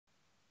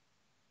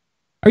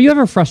Are you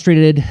ever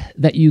frustrated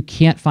that you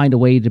can't find a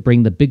way to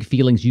bring the big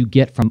feelings you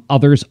get from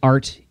others'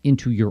 art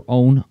into your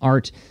own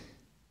art?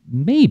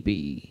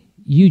 Maybe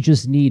you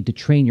just need to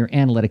train your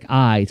analytic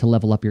eye to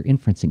level up your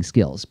inferencing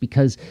skills,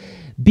 because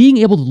being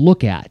able to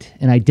look at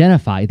and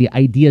identify the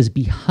ideas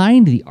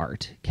behind the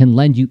art can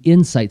lend you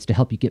insights to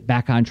help you get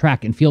back on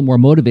track and feel more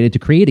motivated to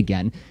create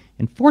again.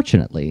 And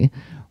fortunately,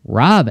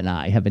 Rob and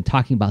I have been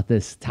talking about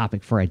this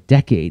topic for a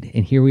decade,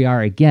 and here we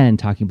are again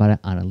talking about it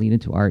on a Lean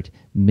Into Art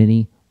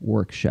mini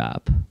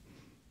workshop.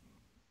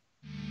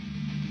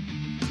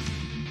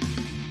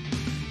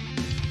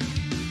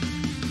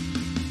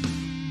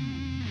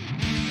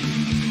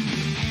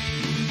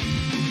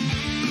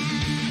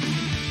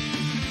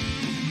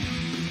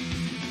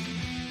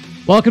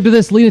 Welcome to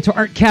this Lean Into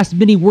Artcast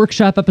mini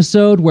workshop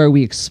episode where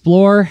we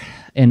explore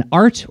an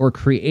art or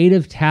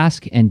creative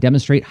task and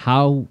demonstrate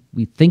how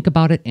we think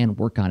about it and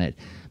work on it.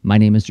 My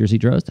name is Jerzy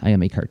Drozd. I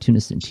am a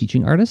cartoonist and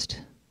teaching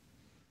artist.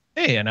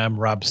 Hey, and I'm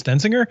Rob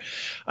Stenzinger.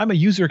 I'm a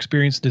user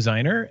experience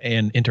designer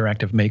and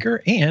interactive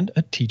maker and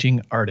a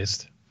teaching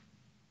artist.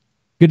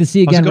 Good to see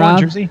you again, Rob.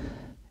 How's it going, Jerzy?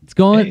 It's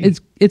going. Hey.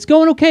 It's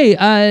going okay.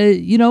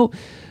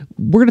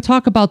 We're going to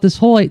talk about this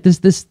whole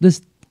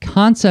this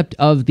concept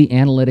of the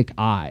analytic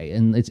eye,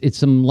 and it's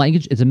some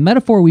language. It's a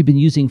metaphor we've been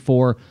using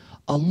for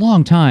a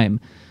long time,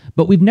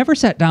 but we've never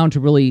sat down to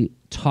really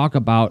talk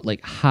about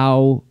like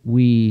how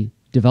we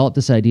develop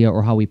this idea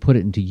or how we put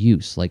it into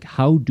use. Like,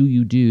 how do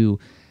you do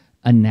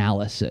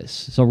analysis?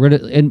 So we're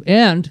gonna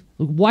and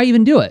why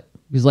even do it?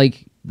 Because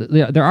like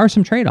there are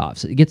some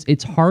trade-offs.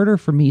 It's harder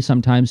for me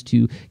sometimes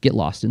to get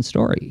lost in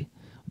story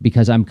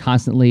because I'm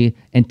constantly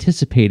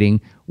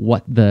anticipating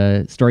what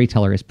the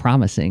storyteller is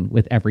promising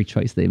with every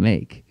choice they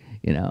make.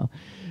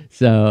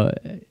 So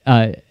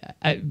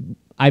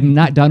I'm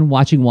not done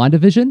watching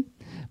WandaVision,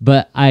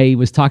 but I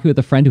was talking with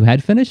a friend who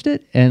had finished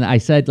it, and I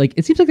said, like,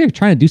 it seems like they're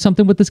trying to do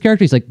something with this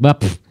character. He's like, well,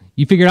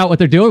 you figured out what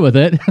they're doing with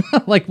it.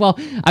 Like, well,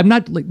 I'm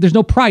not, like, there's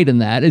no pride in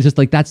that. It's just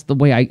like, that's the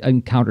way I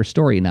encounter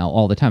story now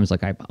all the time. It's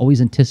like, I'm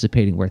always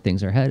anticipating where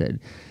things are headed.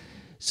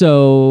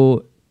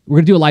 So we're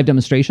going to do a live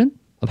demonstration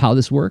of how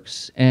this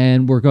works,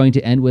 and we're going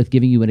to end with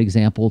giving you an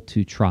example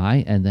to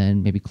try, and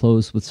then maybe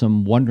close with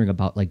some wondering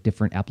about like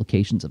different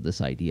applications of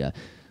this idea.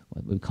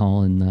 What we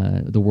call in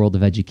the world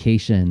of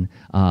education,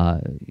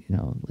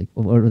 like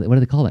what do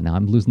they call it now?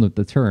 I'm losing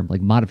the term,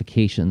 like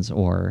modifications,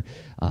 or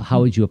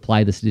how would you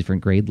apply this to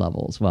different grade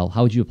levels? Well,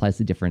 how would you apply this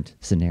to different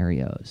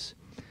scenarios?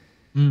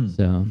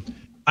 So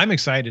I'm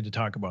excited to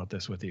talk about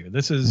this with you.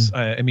 This is,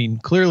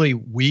 clearly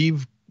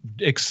we've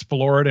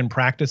explored and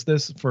practiced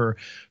this for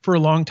a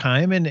long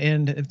time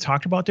and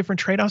talked about different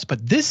trade-offs,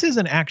 but this is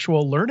an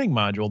actual learning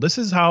module. This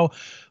is how,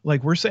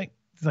 like, we're saying,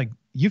 like,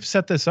 you've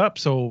set this up,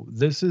 so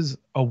this is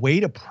a way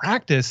to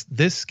practice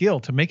this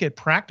skill, to make it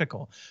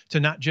practical, to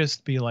not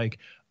just be like,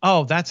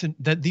 oh,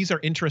 these are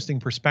interesting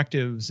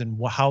perspectives and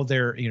how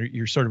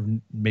you're sort of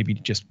maybe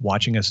just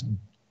watching us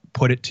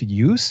put it to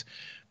use,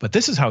 but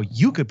this is how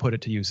you could put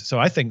it to use. So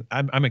I think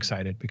I'm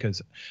excited because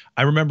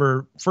I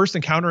remember first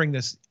encountering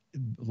this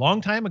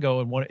long time ago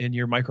in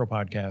your micro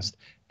podcast,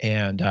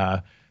 and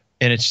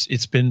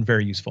it's been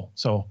very useful.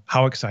 So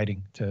how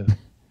exciting to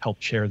help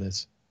share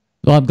this.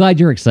 Well, I'm glad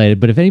you're excited,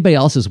 but if anybody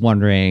else is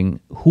wondering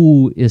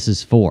who this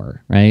is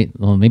for, right?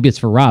 Well, maybe it's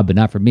for Rob, but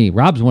not for me.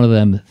 Rob's one of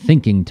them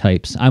thinking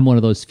types. I'm one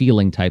of those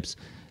feeling types.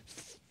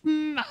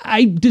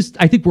 I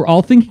think we're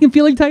all thinking and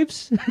feeling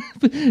types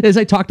as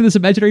I talk to this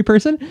imaginary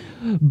person.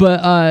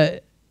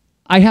 But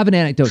I have an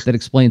anecdote that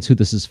explains who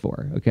this is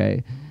for,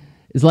 okay?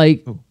 It's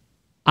like,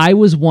 I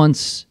was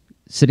once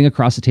sitting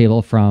across the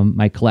table from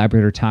my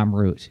collaborator, Tom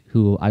Root,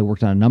 who I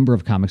worked on a number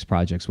of comics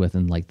projects with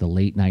in like the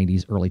late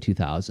 90s, early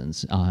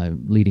 2000s,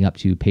 leading up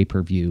to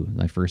Pay-Per-View,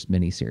 my first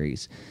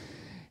miniseries.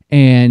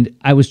 And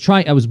I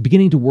was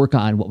beginning to work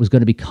on what was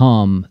going to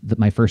become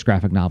my first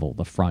graphic novel,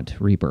 The Front,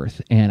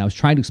 Rebirth. And I was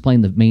trying to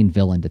explain the main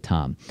villain to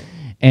Tom.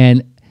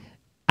 And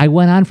I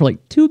went on for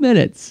like 2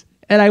 minutes.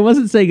 And I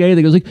wasn't saying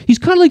anything. I was like, he's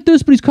kind of like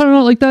this, but he's kind of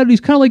not like that. And he's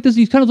kind of like this.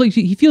 He's kind of like,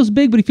 he feels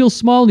big, but he feels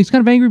small. And he's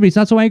kind of angry, but he's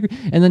not so angry.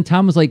 And then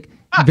Tom was like,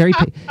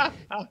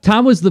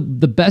 Tom was the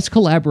best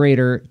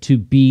collaborator to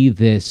be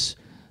this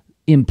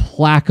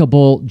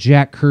implacable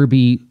Jack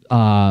Kirby,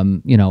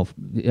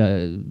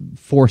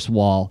 force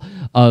wall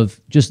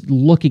of just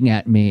looking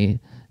at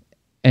me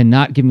and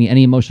not giving me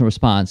any emotional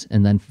response.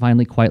 And then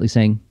finally quietly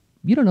saying,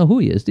 you don't know who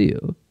he is, do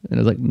you? And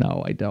I was like,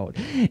 no, I don't.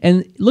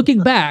 And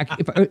looking back,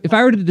 if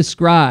I were to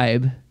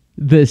describe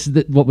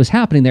what was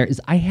happening there,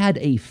 is I had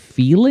a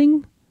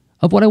feeling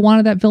of what I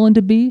wanted that villain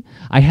to be.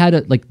 I had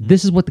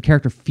this is what the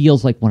character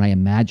feels like when I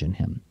imagine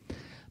him,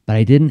 but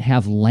I didn't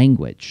have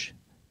language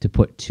to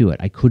put to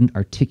it. I couldn't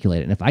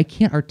articulate it. And if I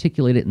can't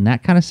articulate it in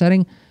that kind of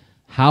setting,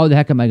 how the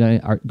heck am I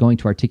going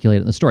to articulate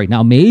it in the story?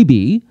 Now,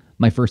 maybe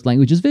my first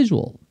language is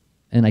visual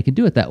and I can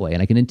do it that way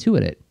and I can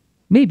intuit it.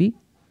 Maybe.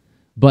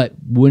 But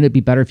wouldn't it be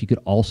better if you could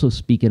also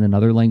speak in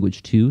another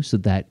language too, so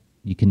that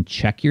you can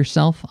check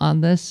yourself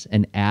on this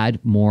and add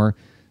more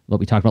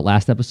what we talked about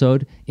last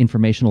episode,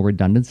 informational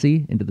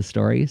redundancy into the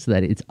story so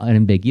that it's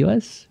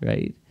unambiguous,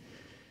 right?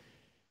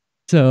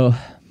 So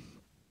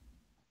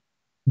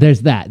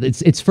there's that.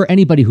 It's for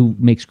anybody who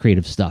makes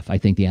creative stuff. I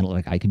think the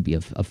analytic eye can be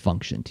of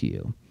function to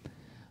you.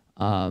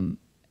 And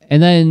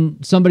then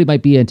somebody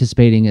might be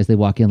anticipating as they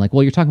walk in, like,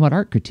 well, you're talking about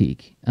art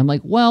critique. I'm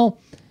like, well,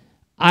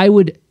 I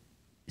would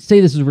say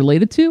this is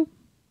related to,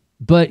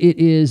 but it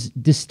is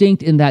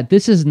distinct in that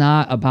this is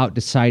not about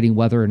deciding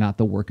whether or not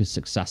the work is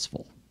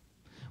successful.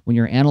 When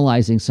you're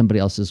analyzing somebody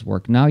else's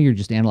work, now you're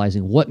just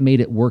analyzing what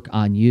made it work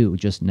on you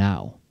just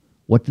now.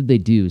 What did they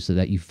do so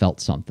that you felt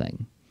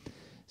something?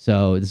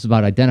 So this is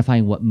about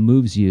identifying what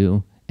moves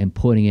you and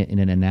putting it in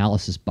an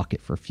analysis bucket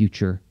for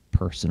future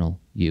personal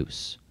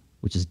use,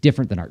 which is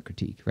different than art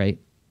critique, right?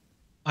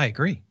 I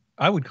agree.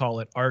 I would call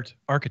it art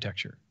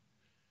architecture.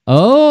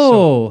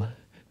 Oh, so,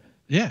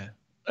 yeah.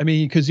 I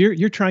mean, because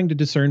you're trying to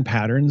discern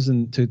patterns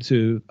and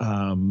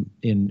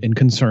in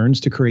concerns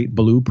to create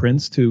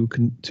blueprints to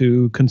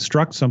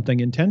construct something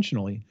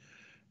intentionally,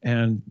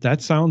 and that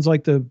sounds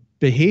like the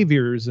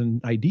behaviors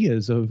and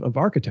ideas of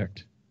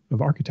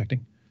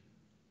architecting.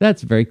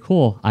 That's very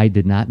cool. I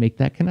did not make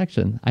that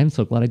connection. I'm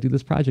so glad I do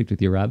this project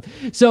with you, Rob.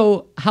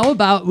 So how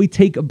about we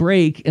take a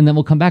break and then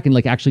we'll come back and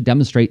like actually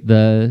demonstrate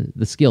the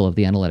skill of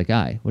the analytic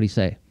eye. What do you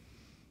say?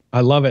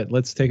 I love it.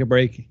 Let's take a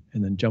break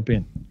and then jump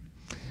in.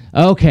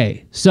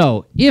 Okay,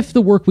 so if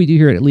the work we do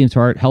here at Lean Into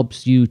Art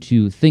helps you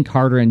to think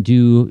harder and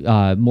do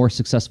more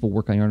successful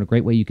work on your own, a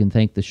great way you can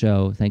thank the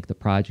show, thank the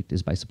project,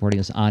 is by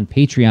supporting us on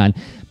Patreon.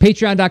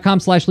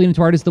 Patreon.com/Lean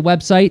Into Art is the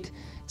website.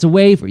 It's a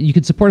way you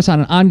can support us on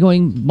an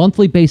ongoing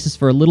monthly basis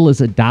for as little as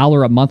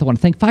 $1 a month. I want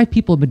to thank 5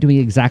 people who have been doing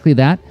exactly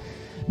that.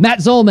 Matt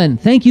Zolman,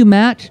 thank you,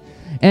 Matt.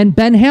 And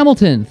Ben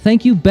Hamilton,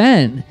 thank you,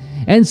 Ben.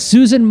 And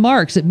Susan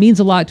Marks, it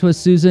means a lot to us,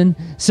 Susan.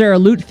 Sarah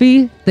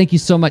Loutfi, thank you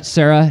so much,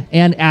 Sarah.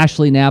 And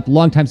Ashley Knapp,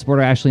 longtime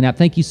supporter Ashley Knapp,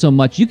 thank you so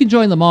much. You can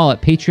join them all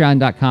at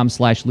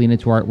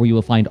patreon.com/leanintoart, where you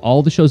will find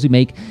all the shows we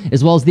make,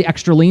 as well as the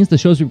extra leans, the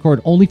shows we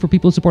record only for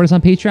people who support us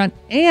on Patreon,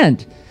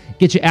 and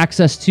get you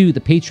access to the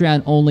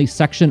Patreon-only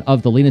section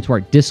of the Lean Into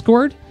Art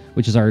Discord,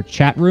 which is our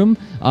chat room,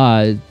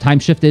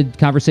 time-shifted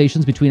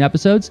conversations between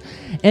episodes.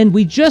 And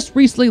we just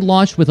recently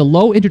launched with a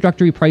low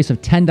introductory price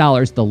of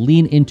 $10, the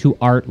Lean Into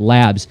Art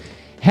Labs.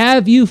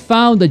 Have you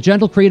found the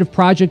gentle creative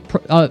project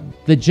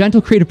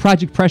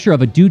pressure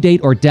of a due date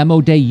or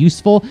demo day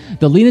useful?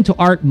 The Lean Into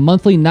Art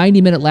monthly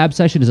 90-minute lab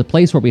session is a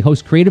place where we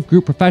host creative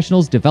group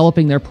professionals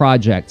developing their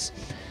projects.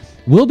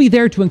 We'll be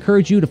there to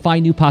encourage you to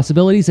find new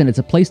possibilities, and it's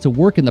a place to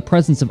work in the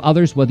presence of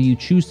others, whether you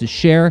choose to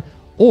share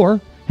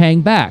or hang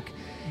back.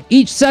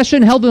 Each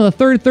session, held on the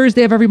third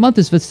Thursday of every month,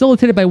 is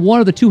facilitated by one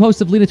of the 2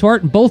 hosts of Lean Into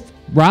Art, and both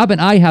Rob and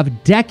I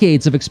have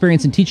decades of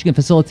experience in teaching and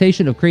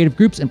facilitation of creative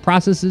groups and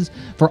processes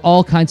for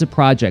all kinds of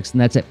projects,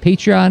 and that's at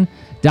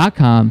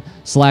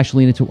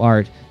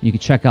patreon.com/leanintoart. You can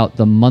check out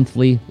the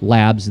monthly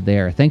labs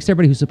there. Thanks to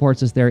everybody who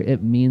supports us there.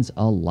 It means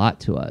a lot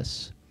to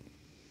us.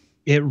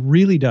 It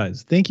really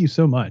does. Thank you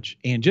so much.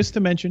 And just to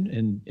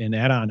mention and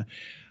add on,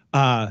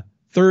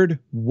 third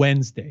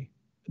Wednesday.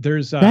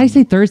 There's Did I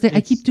say Thursday?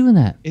 I keep doing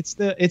that. It's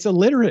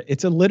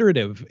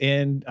alliterative,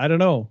 and I don't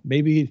know.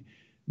 Maybe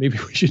we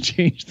should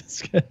change the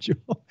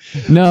schedule.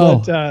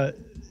 No, but,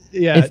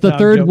 yeah, it's the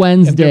third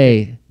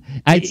Wednesday.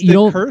 It's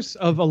the curse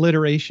of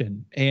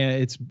alliteration,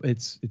 and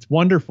it's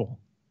wonderful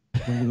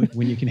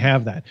when you can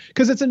have that,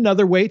 because it's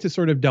another way to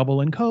sort of double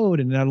encode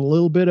and add a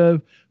little bit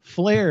of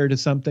flair to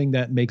something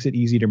that makes it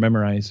easy to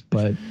memorize.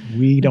 But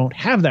we don't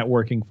have that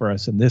working for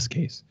us in this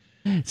case.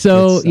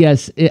 So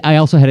yes, I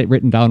also had it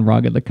written down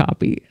wrong in the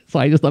copy. So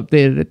I just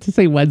updated it to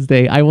say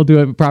Wednesday. I will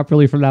do it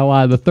properly from now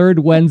on. The third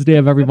Wednesday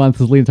of every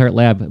month is Lean Into Art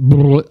Lab.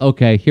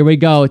 Okay, here we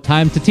go.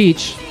 Time to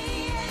teach.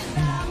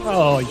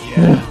 Oh,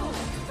 yeah.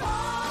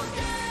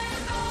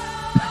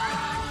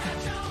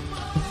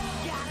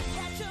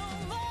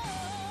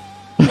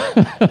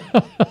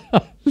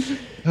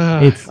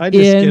 I just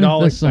get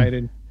all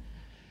excited.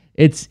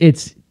 It's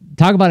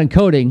talk about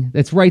encoding.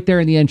 That's right there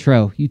in the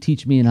intro. You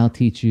teach me and I'll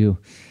teach you.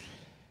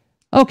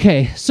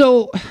 Okay,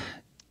 so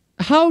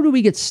how do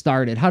we get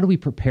started? How do we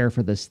prepare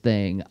for this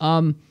thing?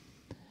 I'm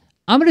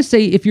going to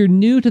say if you're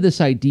new to this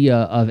idea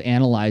of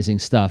analyzing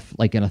stuff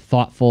like in a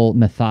thoughtful,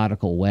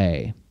 methodical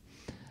way,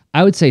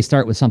 I would say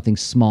start with something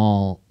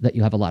small that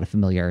you have a lot of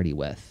familiarity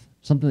with,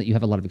 something that you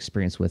have a lot of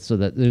experience with, so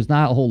that there's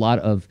not a whole lot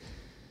of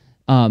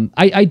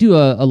I do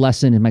a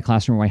lesson in my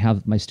classroom where I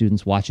have my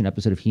students watch an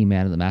episode of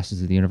He-Man and the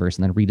Masters of the Universe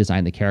and then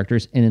redesign the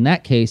characters. And in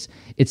that case,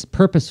 it's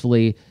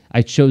purposefully,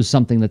 I chose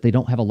something that they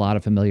don't have a lot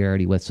of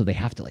familiarity with. So they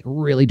have to like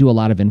really do a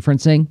lot of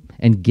inferencing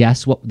and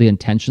guess what the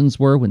intentions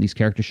were when these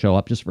characters show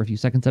up just for a few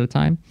seconds at a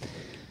time.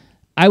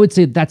 I would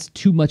say that's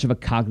too much of a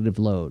cognitive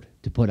load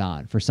to put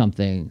on for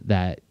something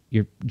that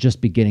you're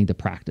just beginning to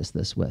practice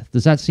this with.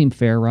 Does that seem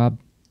fair, Rob?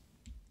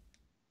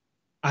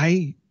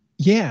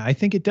 Yeah, I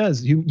think it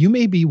does. You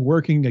may be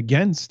working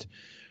against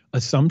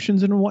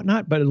assumptions and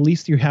whatnot, but at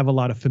least you have a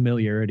lot of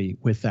familiarity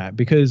with that,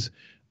 because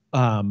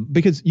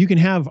you can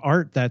have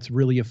art that's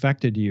really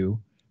affected you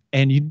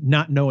and you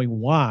not knowing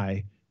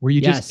why, where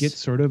you just get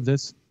sort of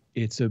this,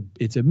 it's a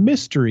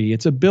mystery,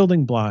 it's a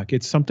building block,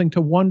 it's something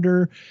to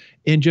wonder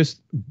and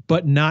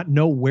but not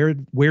know where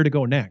to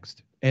go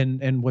next.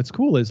 And what's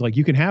cool is like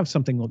you can have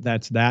something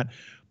that's that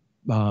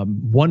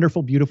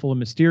wonderful, beautiful, and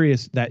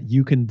mysterious that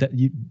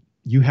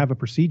you have a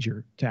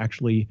procedure to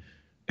actually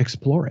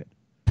explore it.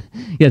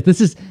 Yes,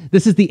 this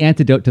is the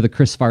antidote to the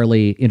Chris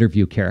Farley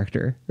interview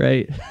character,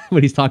 right?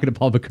 When he's talking to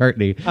Paul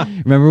McCartney.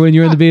 Remember when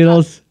you were in the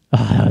Beatles? Oh,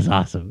 that was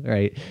awesome,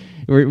 right?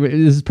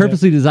 This is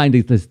purposely designed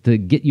to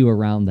get you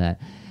around that.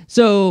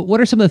 So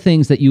what are some of the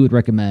things that you would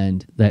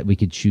recommend that we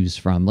could choose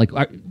from? Like,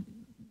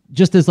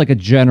 just as like a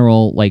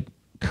general, like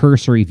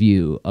cursory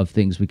view of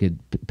things we could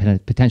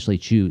potentially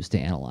choose to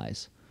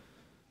analyze.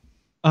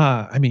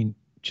 I mean,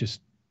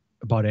 just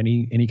about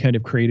any kind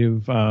of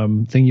creative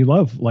thing you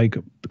love. Like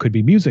it could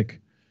be music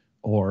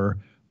or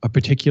a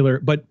particular,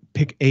 but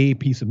pick a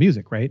piece of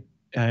music, right?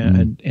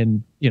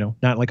 And you know,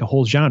 not like a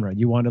whole genre.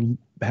 You want to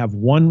have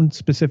one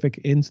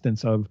specific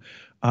instance of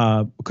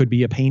could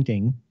be a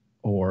painting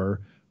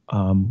or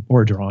a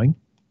drawing,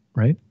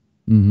 right?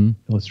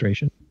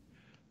 Illustration.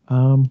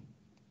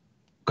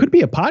 Could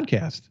be a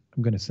podcast,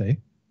 I'm going to say.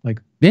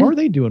 Like, how are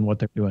they doing what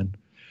they're doing?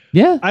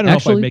 Yeah. I don't know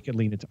if I'd make it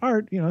lean into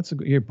art. You know,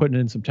 you're putting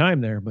in some time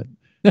there, but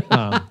you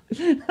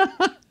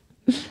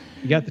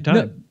got the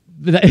time.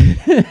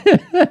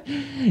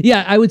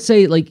 Yeah, I would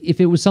say like if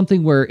it was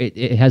something where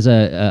it has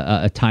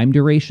a time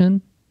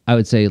duration, I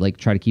would say like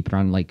try to keep it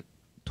on like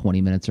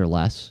 20 minutes or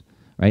less,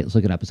 right? It's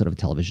like an episode of a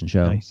television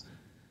show. Nice.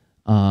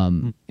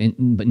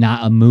 But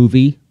not a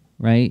movie,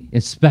 right?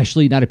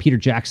 Especially not a Peter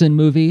Jackson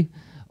movie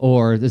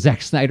or the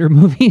Zack Snyder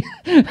movie.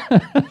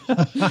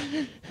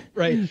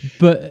 Right.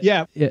 But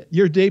yeah,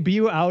 your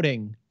debut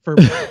outing for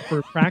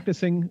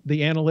practicing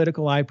the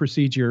analytical eye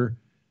procedure,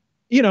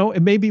 you know,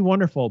 it may be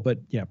wonderful, but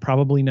yeah,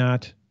 probably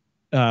not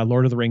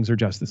Lord of the Rings or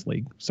Justice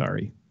League.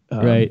 Sorry.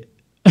 Right.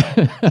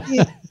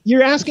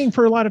 You're asking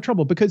for a lot of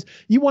trouble because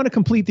you want to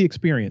complete the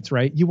experience,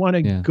 right? You want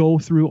to go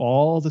through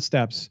all the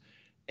steps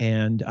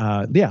and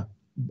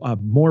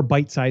more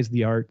bite-sized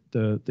the art,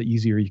 the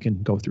easier you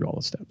can go through all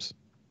the steps.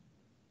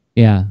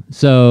 Yeah.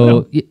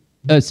 So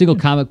a single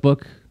comic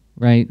book,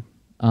 right?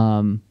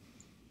 Or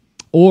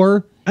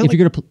if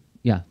you're going to,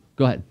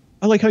 go ahead.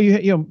 I like how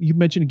you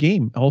mentioned a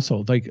game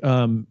also, like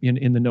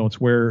in the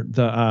notes where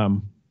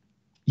the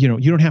you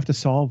don't have to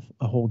solve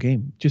a whole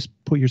game. Just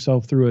put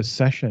yourself through a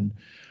session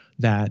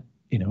that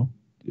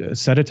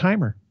set a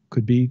timer.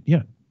 Could be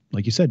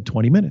like you said,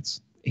 20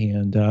 minutes,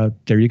 and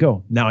there you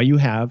go. Now you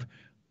have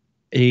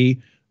a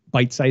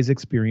bite-sized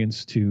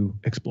experience to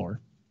explore.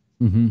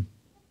 Mm-hmm.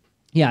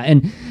 Yeah,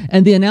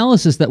 and the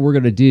analysis that we're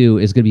going to do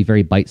is going to be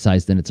very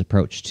bite-sized in its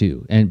approach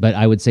too. But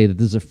I would say that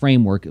this is a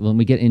framework. When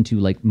we get into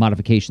like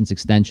modifications,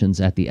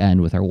 extensions at the end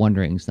with our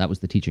wonderings, that was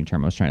the teaching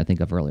term I was trying to think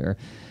of earlier.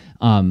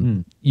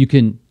 You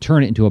can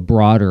turn it into a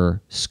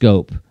broader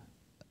scope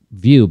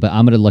view, but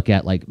I'm going to look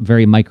at like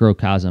very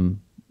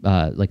microcosm,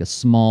 like a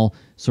small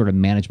sort of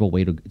manageable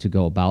way to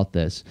go about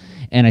this.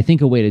 And I think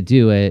a way to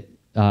do it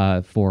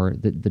for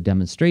the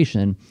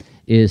demonstration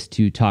is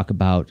to talk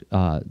about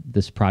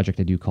this project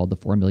I do called the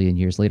 4 Million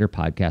Years Later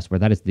podcast, where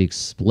that is the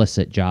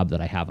explicit job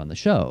that I have on the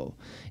show,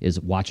 is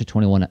watch a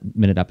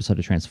 21-minute episode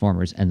of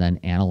Transformers and then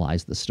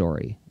analyze the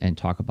story and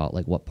talk about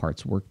like what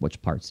parts worked,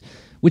 which parts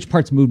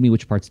moved me,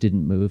 which parts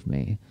didn't move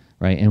me,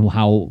 right? And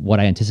what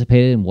I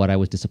anticipated and what I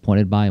was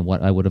disappointed by and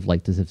what I would have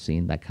liked to have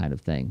seen, that kind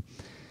of thing.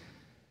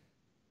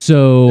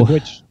 So,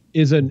 which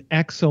is an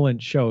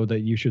excellent show that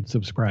you should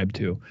subscribe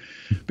to,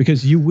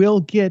 because you will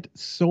get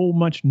so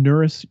much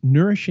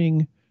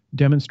nourishing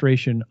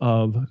demonstration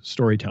of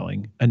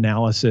storytelling,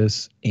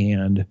 analysis,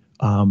 and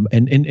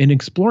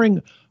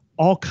exploring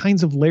all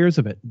kinds of layers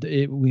of it.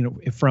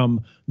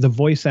 From the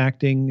voice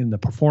acting and the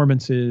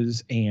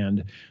performances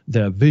and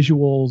the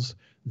visuals,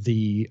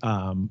 the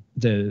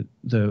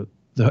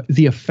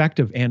effect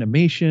of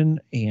animation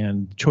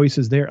and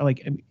choices there,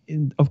 like,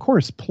 and of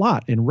course,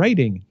 plot and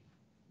writing.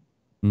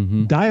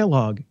 Mm-hmm.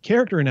 Dialogue,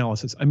 character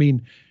analysis. I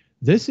mean,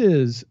 this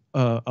is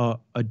a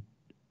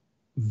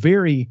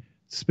very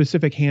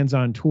specific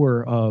hands-on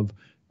tour of.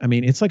 I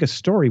mean, it's like a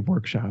story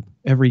workshop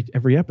every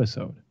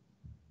episode.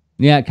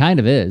 Yeah, it kind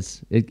of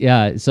is.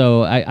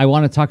 So I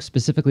want to talk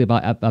specifically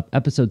about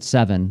episode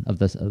 7 of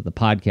the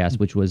podcast,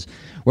 which was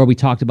where we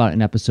talked about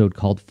an episode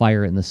called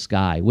 "Fire in the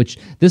Sky," which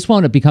this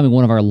wound up becoming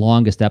one of our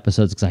longest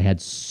episodes because I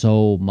had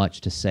so much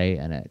to say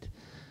in it.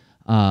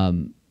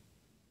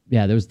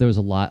 Yeah, there was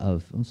a lot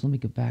of. So let me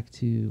go back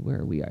to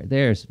where we are.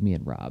 There's me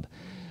and Rob.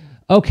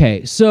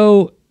 Okay,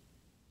 so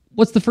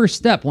what's the first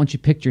step once you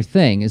picked your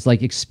thing? Is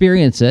like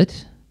experience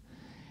it,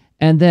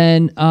 and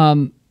then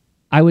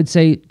I would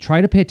say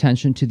try to pay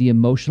attention to the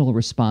emotional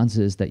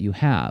responses that you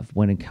have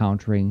when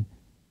encountering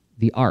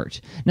the art.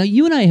 Now,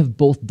 you and I have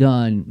both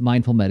done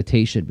mindful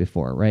meditation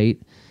before,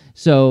 right?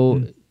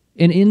 So.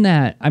 And in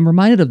that, I'm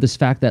reminded of this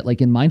fact that, like,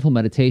 in mindful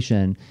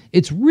meditation,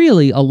 it's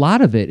really, a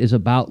lot of it is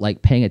about,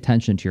 like, paying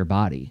attention to your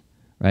body,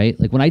 right?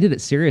 Like, when I did it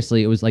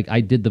seriously, it was like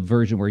I did the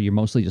version where you're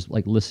mostly just,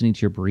 like, listening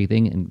to your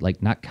breathing and,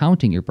 like, not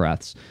counting your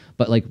breaths,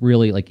 but, like,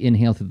 really, like,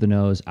 inhale through the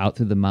nose, out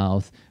through the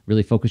mouth,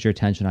 really focus your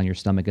attention on your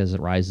stomach as it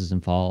rises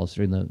and falls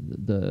during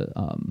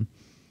the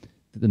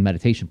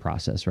meditation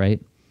process, right?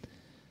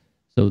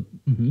 So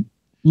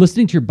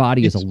Listening to your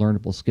body is a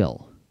learnable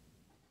skill.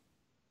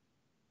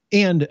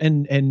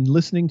 And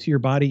listening to your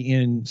body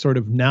in sort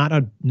of not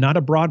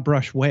a broad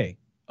brush way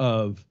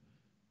of,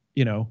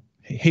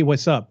 hey,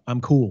 what's up?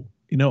 I'm cool.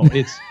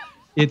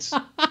 It's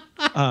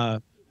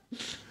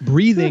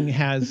breathing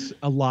has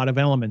a lot of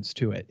elements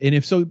to it. And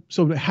if so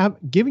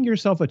giving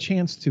yourself a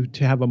chance to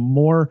have a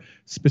more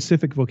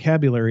specific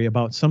vocabulary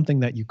about something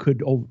that you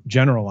could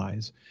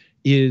generalize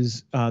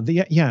is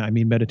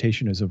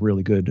meditation is a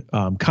really good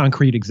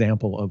concrete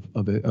example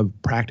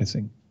of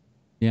practicing.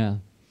 Yeah.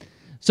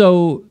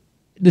 So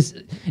this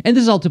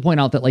is all to point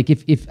out that, like,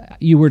 if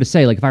you were to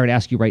say, like, if I were to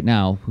ask you right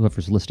now,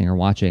 whoever's listening or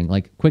watching,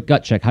 like, quick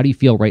gut check, how do you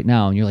feel right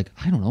now? And you're like,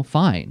 I don't know,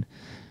 fine.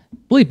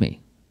 Believe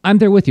me, I'm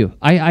there with you.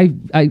 I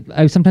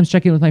sometimes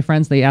check in with my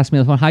friends. They ask me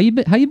on the phone, how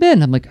you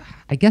been? I'm like,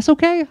 I guess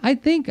okay. I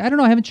don't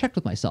know. I haven't checked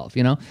with myself,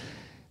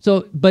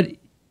 So, but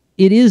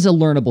it is a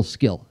learnable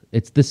skill.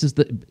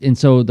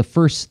 So the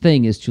first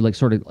thing is to, like,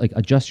 sort of like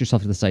adjust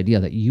yourself to this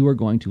idea that you are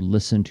going to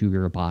listen to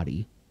your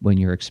body when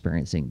you're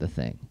experiencing the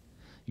thing.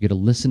 You got to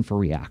listen for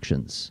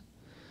reactions.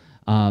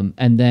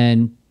 And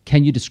then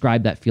can you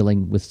describe that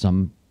feeling with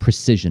some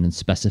precision and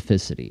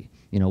specificity?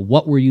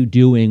 What were you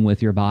doing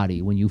with your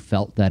body when you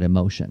felt that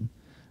emotion,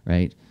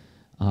 right?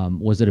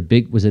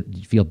 Did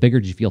you feel bigger?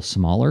 Did you feel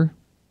smaller?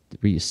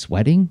 Were you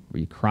sweating? Were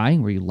you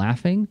crying? Were you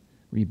laughing?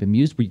 Were you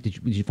bemused?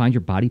 Did you find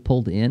your body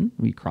pulled in?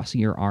 Were you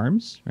crossing your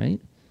arms, right?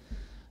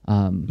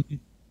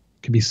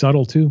 Could be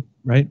subtle too,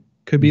 right?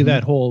 Could be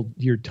that whole,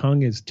 your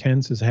tongue is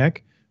tense as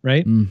heck,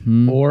 right?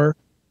 Or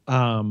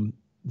when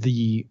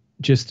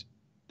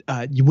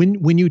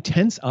you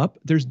tense up,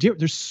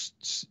 there's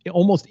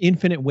almost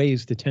infinite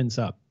ways to tense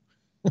up.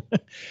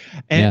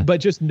 But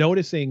just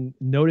noticing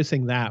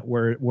that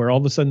where all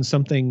of a sudden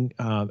something,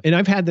 and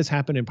I've had this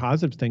happen in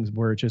positive things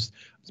where just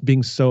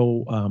being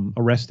so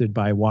arrested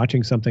by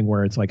watching something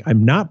where it's like,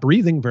 I'm not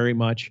breathing very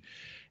much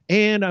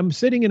and I'm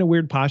sitting in a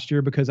weird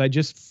posture because I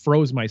just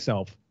froze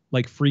myself,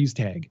 like freeze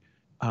tag.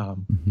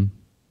 And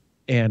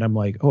I'm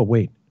like, oh,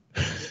 wait.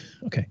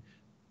 Okay.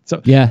 So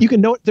you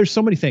can know there's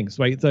so many things,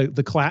 right?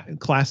 The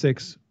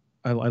classics,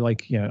 I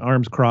like,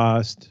 arms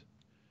crossed.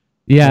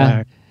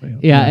 Yeah.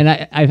 And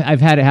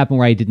I've had it happen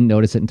where I didn't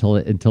notice it until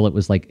it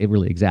was like, it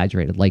really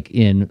exaggerated. Like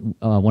in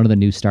one of the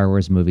new Star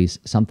Wars movies,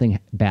 something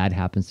bad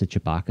happens to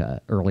Chewbacca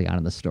early on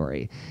in the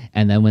story.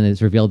 And then when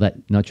it's revealed that,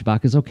 no,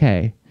 Chewbacca's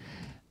okay,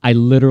 I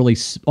literally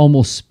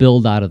almost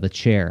spilled out of the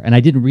chair. And I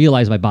didn't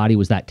realize my body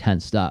was that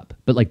tensed up.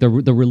 But like the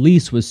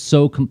release was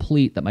so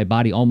complete that my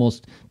body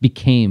almost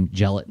became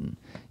gelatin,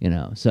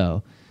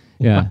 So,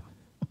 yeah.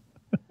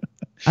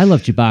 I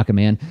love Chewbacca,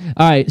 man.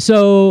 All right.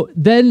 So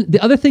then the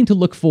other thing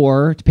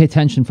to pay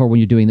attention for when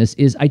you're doing this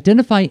is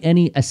identify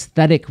any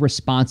aesthetic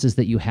responses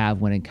that you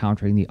have when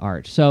encountering the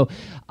art. So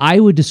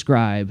I would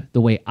describe the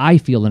way I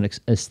feel an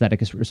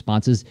aesthetic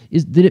response is,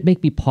 did it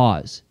make me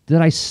pause? Did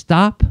I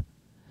stop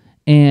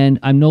and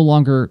I'm no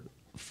longer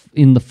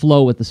in the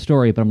flow with the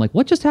story, but I'm like,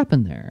 what just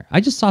happened there? I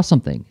just saw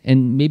something,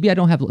 and maybe I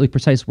don't have like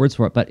precise words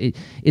for it, but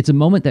it's a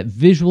moment that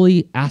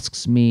visually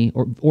asks me,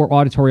 or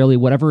auditorially,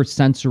 whatever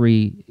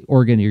sensory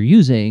organ you're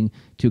using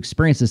to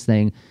experience this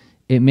thing,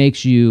 it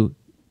makes you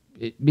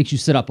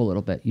sit up a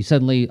little bit. You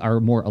suddenly are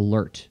more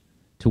alert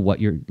to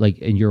what you're like,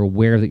 and you're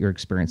aware that you're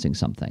experiencing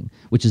something,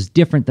 which is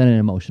different than an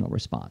emotional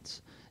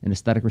response. An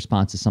aesthetic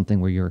response is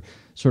something where you're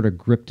sort of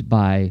gripped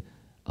by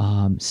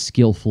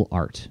skillful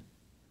art,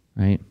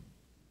 right?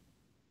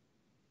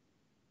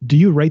 Do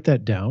you write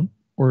that down,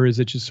 or is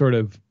it just sort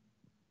of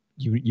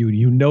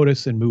you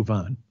notice and move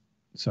on?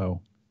 So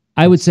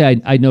I would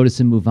say I notice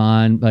and move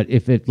on, but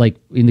if it, like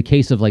in the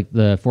case of like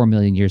the 4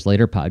 Million Years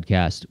Later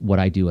podcast, what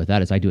I do with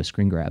that is I do a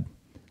screen grab.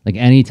 Like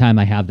anytime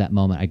I have that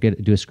moment, I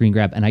do a screen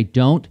grab, and I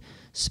don't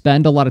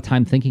spend a lot of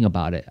time thinking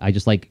about it. I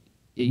just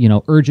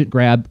urgent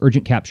grab,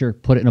 urgent capture,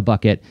 put it in a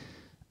bucket.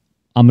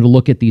 I'm going to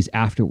look at these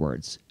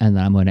afterwards, and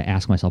then I'm going to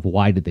ask myself,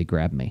 why did they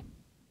grab me?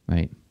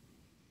 Right.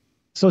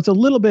 So it's a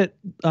little bit,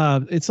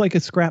 it's like a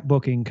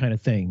scrapbooking kind of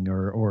thing,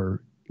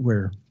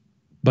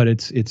 but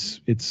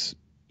it's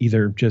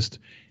either just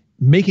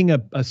making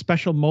a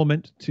special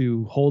moment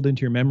to hold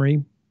into your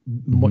memory,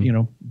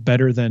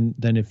 better than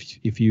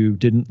if you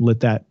didn't let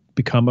that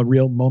become a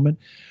real moment,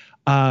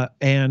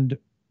 like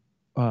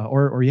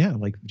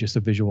just a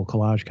visual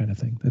collage kind of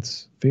thing.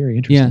 That's very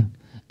interesting.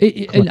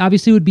 Yeah, and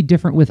obviously it would be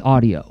different with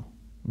audio,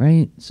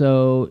 right?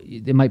 So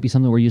it might be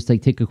something where you just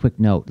like take a quick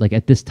note, like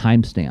at this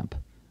timestamp.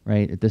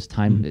 Right at this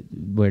time,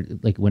 where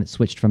like when it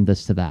switched from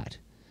this to that,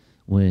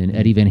 when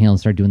Eddie Van Halen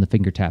started doing the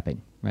finger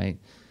tapping, right?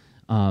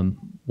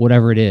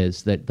 Whatever it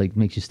is that like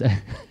makes you stay.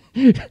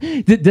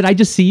 Did I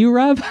just see you,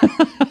 Rob?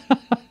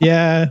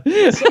 Yeah,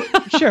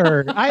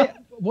 sure.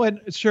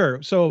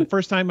 Sure. So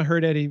first time I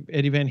heard Eddie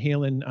Van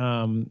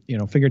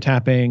Halen, finger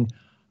tapping,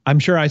 I'm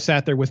sure I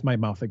sat there with my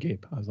mouth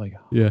agape. I was like,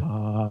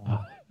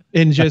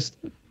 and just.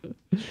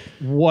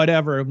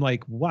 Whatever. I'm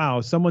like,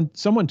 wow, someone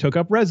took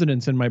up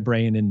residence in my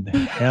brain and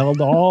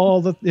held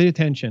all the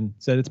attention,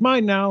 said it's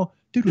mine now.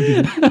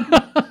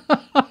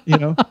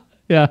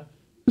 Yeah.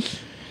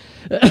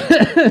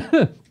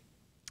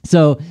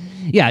 So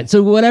Yeah.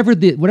 So whatever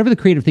the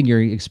creative thing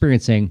you're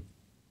experiencing,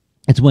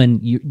 it's when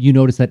you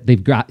notice that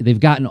they've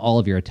gotten all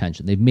of your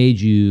attention. They've made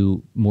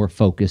you more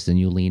focused and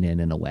you lean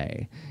in a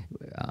way.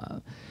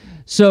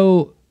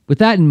 So with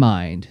that in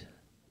mind,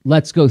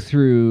 let's go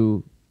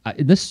through.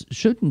 This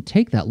shouldn't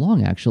take that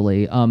long,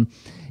 actually.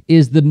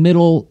 Is the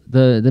middle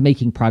the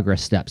making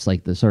progress steps,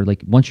 like the sort of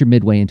like once you're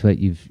midway into it,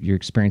 you're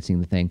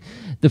experiencing the thing.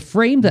 The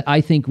frame that I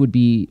think would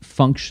be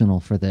functional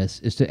for this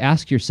is to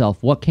ask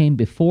yourself what came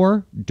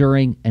before,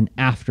 during, and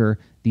after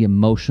the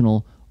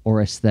emotional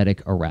or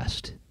aesthetic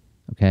arrest.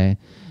 Okay,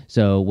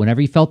 so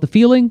whenever you felt the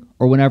feeling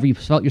or whenever you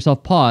felt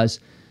yourself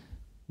pause,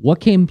 what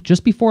came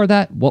just before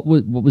that? What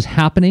was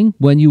happening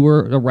when you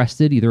were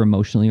arrested, either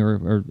emotionally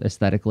or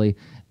aesthetically,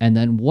 and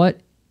then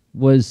what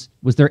was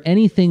there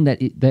anything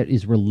that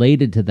is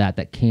related to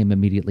that came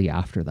immediately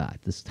after that?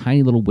 This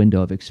tiny little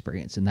window of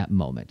experience in that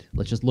moment.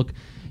 Let's just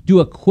do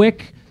a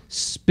quick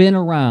spin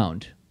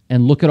around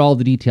and look at all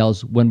the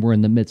details when we're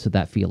in the midst of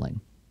that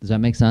feeling. Does that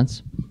make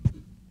sense?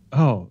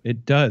 Oh,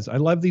 it does. I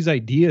love these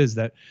ideas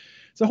that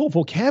it's a whole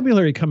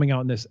vocabulary coming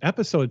out in this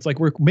episode. It's like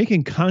we're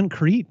making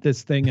concrete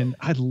this thing, and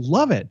I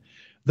love it.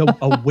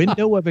 A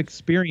window of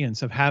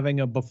experience of having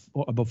a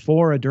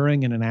before, a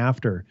during, and an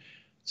after.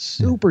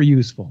 Super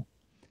useful.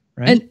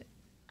 Right? And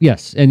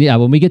yes, and yeah,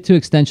 when we get to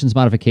extensions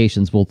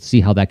modifications, we'll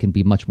see how that can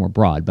be much more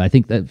broad. But I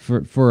think that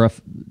for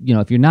if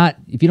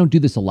you don't do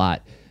this a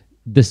lot,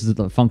 this is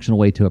the functional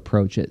way to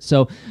approach it.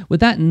 So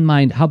with that in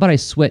mind, how about I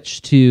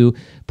switch to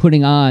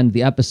putting on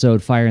the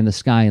episode Fire in the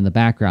Sky in the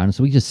background,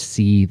 so we just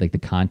see like the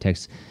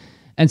context.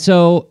 And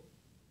so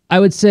I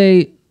would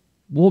say,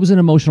 what was an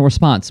emotional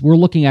response? We're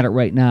looking at it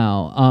right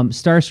now.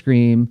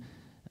 Starscream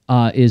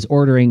is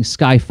ordering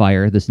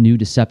Skyfire, this new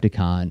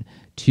Decepticon,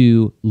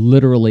 to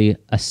literally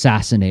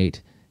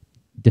assassinate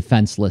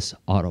defenseless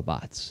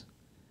Autobots,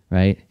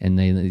 right? And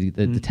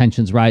the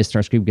tensions rise.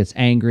 Starscream gets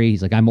angry.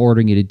 He's like, "I'm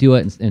ordering you to do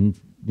it," and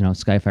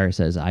Skyfire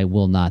says, "I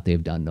will not.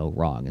 They've done no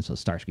wrong." And so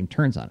Starscream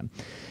turns on him.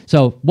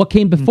 So what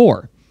came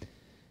before?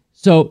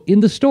 So in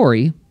the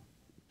story,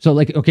 so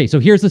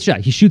here's the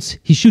shot. He shoots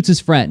his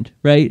friend,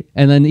 right?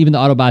 And then even the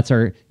Autobots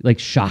are like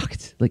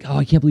shocked, like, "Oh,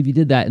 I can't believe you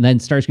did that." And then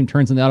Starscream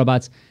turns on the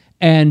Autobots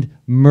and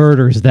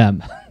murders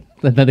them.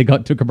 Then they go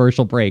to a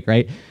commercial break,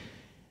 right?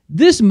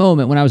 This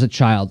moment when I was a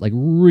child, like,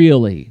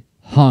 really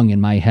hung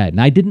in my head.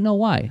 And I didn't know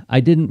why.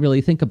 I didn't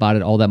really think about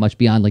it all that much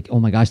beyond like, oh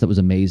my gosh, that was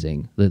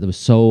amazing. That was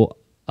so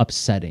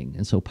upsetting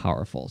and so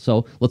powerful.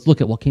 So let's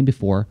look at what came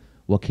before,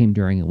 what came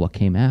during, and what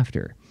came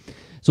after.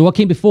 So what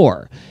came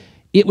before?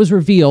 It was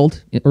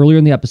revealed earlier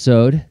in the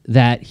episode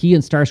that he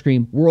and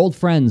Starscream were old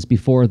friends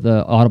before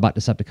the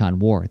Autobot-Decepticon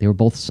war. They were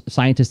both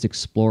scientist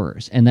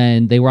explorers. And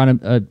then they were on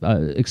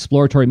an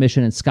exploratory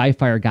mission, and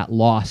Skyfire got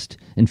lost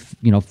and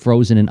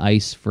frozen in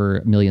ice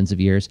for millions of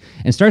years.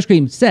 And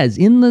Starscream says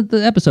in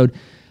the episode,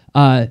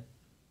 I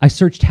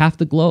searched half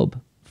the globe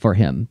for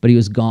him, but he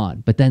was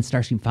gone. But then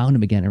Starscream found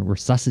him again and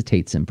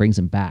resuscitates him, brings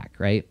him back,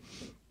 right?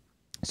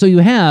 So you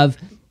have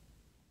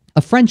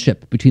a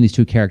friendship between these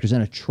two characters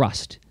and a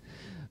trust.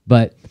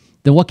 But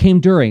then what came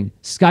during?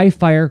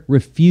 Skyfire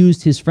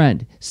refused his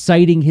friend,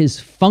 citing his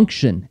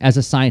function as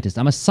a scientist.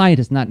 I'm a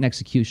scientist, not an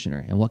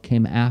executioner. And what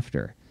came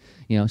after?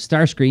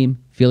 Starscream,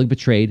 feeling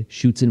betrayed,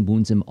 shoots and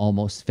wounds him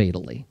almost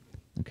fatally.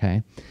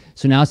 Okay?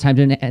 So now it's time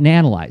to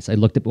analyze. I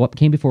looked at what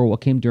came before,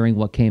 what came during,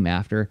 what came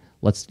after.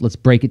 Let's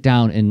break it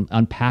down and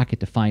unpack it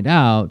to find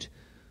out,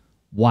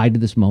 why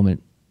did this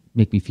moment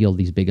make me feel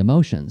these big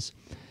emotions?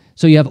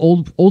 So you have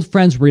old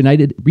friends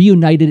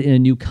reunited in a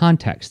new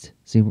context.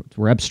 See,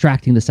 we're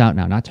abstracting this out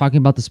now, not talking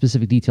about the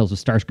specific details of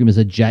Starscream as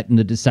a jet and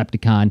a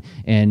Decepticon,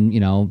 and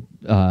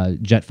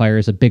Jetfire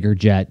is a bigger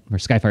jet, or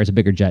Skyfire is a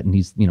bigger jet, and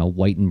he's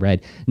white and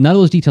red. None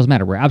of those details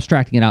matter. We're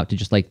abstracting it out to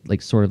just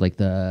like sort of like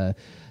the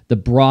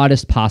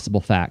broadest possible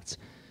facts.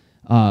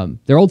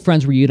 Their old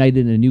friends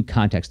reunited in a new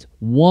context.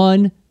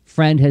 One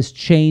friend has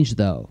changed,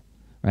 though,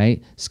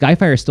 right?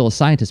 Skyfire is still a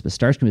scientist, but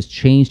Starscream has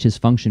changed his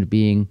function to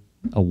being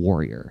a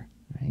warrior,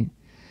 right?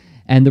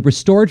 And the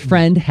restored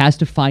friend has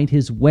to find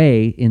his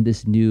way in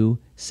this new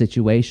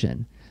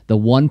situation. The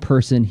one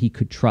person he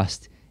could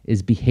trust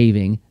is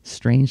behaving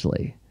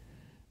strangely,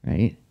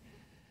 right?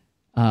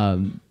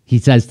 He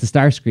says to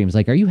Starscream, he's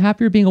like, "Are you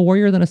happier being a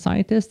warrior than a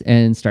scientist?"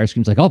 And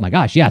Starscream's like, "Oh my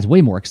gosh, yeah, it's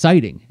way more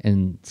exciting."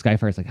 And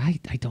Skyfire's like,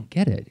 I don't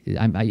get it.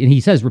 And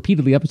he says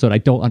repeatedly in the episode, "I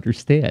don't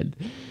understand."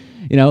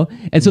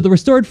 And so the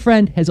restored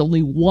friend has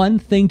only one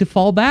thing to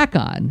fall back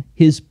on,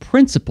 his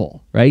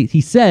principle, right?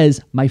 He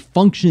says, "My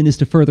function is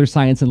to further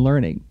science and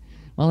learning."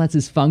 Well, that's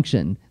his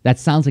function. That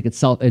sounds like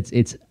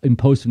it's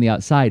imposed from the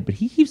outside, but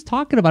he keeps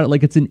talking about it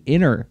like it's an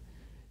inner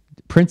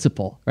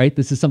principle, right?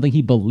 This is something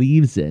he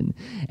believes in.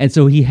 And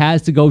so he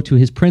has to go to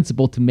his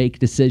principle to make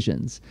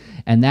decisions.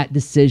 And that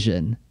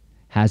decision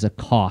has a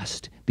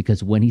cost,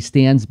 because when he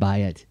stands by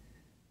it,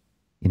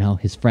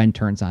 his friend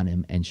turns on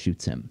him and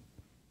shoots him,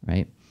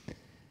 right?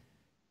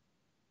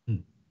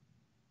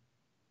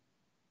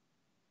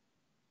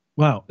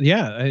 Wow.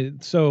 Yeah.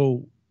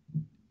 So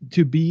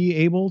to be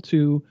able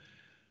to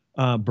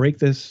break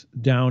this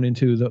down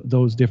into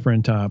those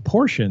different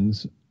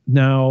portions,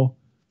 Now,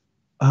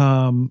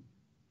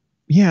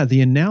 yeah,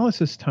 the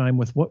analysis time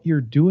with what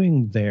you're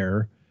doing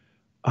there,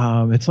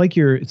 it's like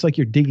you're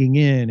digging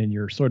in, and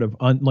you're sort of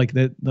like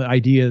the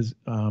ideas,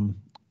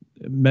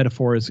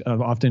 metaphor is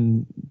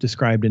often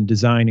described in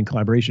design and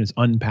collaboration as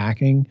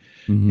unpacking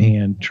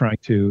and trying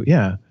to,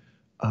 yeah.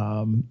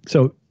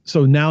 So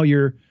now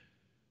you're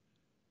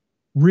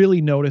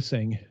really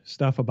noticing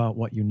stuff about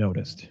what you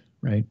noticed,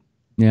 right?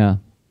 Yeah.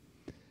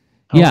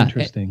 How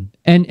interesting.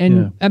 And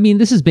yeah. I mean,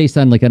 this is based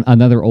on like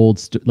another old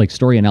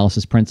story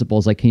analysis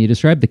principles. Like, can you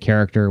describe the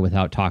character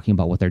without talking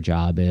about what their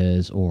job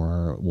is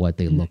or what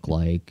they look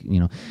like?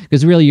 You know,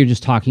 because really you're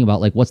just talking about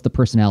like what's the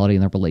personality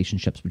and the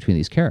relationships between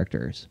these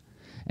characters,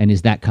 and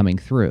is that coming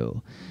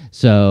through?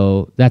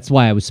 So that's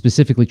why I was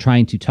specifically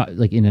trying to talk,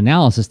 like in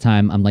analysis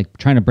time, I'm like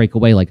trying to break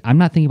away. Like, I'm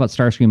not thinking about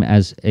Starscream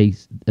as a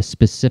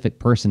specific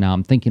person now.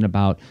 I'm thinking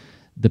about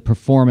the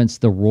performance,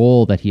 the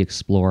role that he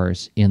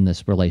explores in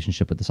this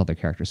relationship with this other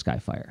character,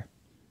 Skyfire,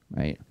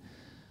 right?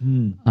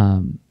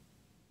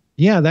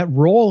 Yeah, that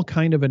role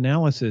kind of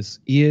analysis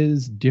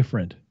is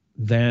different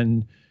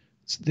than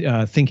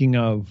thinking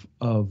of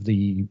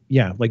the,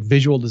 yeah, like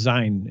visual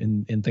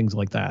design and things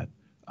like that.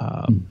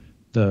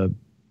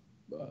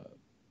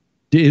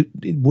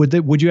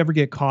 Would you ever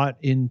get caught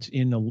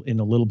in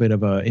a little bit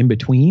of a in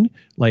between,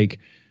 like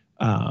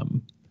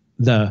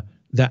the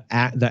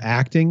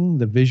acting,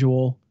 the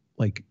visual,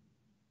 like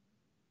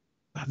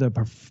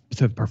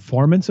the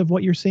performance of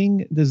what you're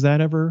seeing? Does that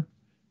ever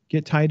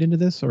get tied into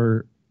this,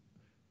 or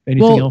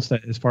anything else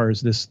that, as far as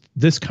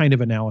this kind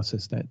of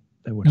analysis that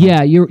would help?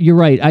 Yeah, you're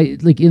right. I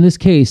like in this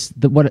case,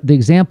 the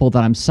example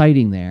that I'm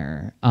citing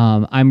there,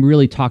 I'm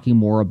really talking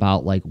more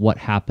about like what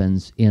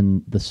happens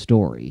in the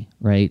story,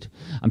 right?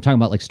 I'm talking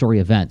about like story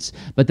events,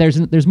 but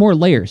there's more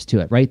layers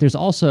to it, right? There's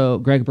also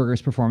Greg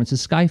Berger's performance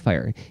as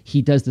Skyfire.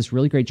 He does this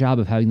really great job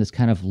of having this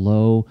kind of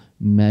low,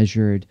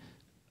 measured,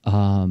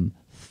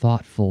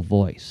 thoughtful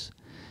voice.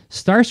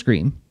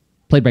 Starscream,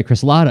 played by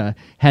Chris Latta,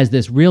 has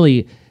this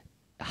really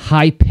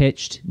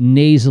high-pitched,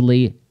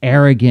 nasally,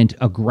 arrogant,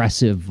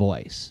 aggressive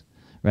voice,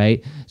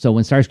 right? So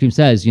when Starscream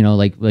says, you know,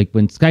 like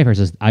when Skyfire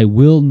says, "I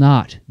will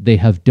not, they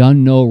have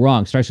done no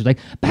wrong," Starscream's like,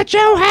 "But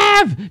you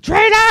have,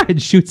 traitor!"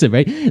 and shoots him,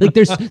 right? Like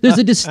there's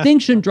a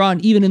distinction drawn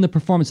even in the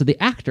performance of the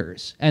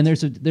actors, and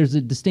there's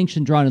a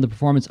distinction drawn in the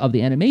performance of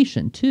the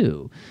animation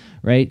too,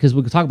 right? Because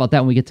we can talk about that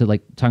when we get to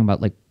like talking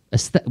about like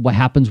what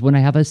happens when I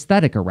have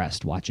aesthetic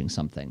arrest watching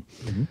something.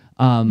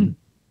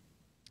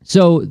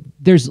 So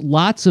there's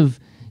lots of,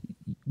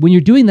 when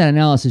you're doing that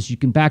analysis, you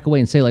can back away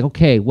and say like,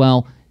 okay,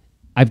 well,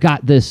 I've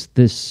got this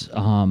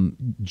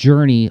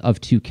journey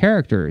of two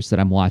characters that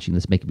I'm watching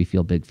that's making me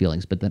feel big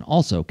feelings. But then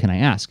also, can I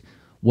ask,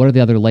 what are the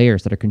other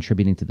layers that are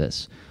contributing to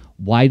this?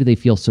 Why do they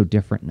feel so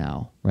different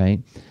now,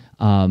 right?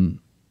 How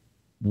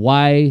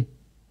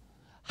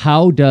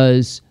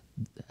does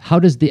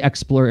the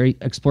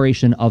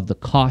exploration of the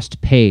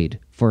cost paid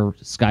for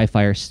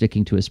Skyfire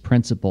sticking to his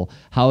principle,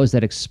 how is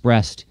that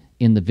expressed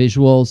in the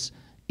visuals,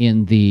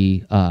 in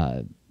the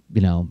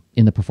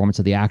in the performance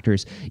of the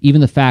actors? Even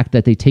the fact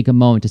that they take a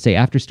moment to say,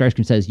 after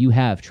Starscream says, "You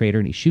have, traitor,"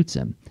 and he shoots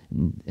him,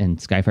 and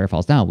Skyfire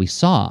falls down, we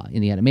saw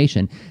in the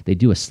animation, they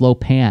do a slow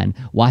pan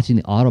watching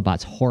the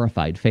Autobots'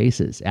 horrified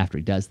faces after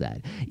he does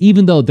that.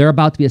 Even though they're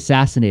about to be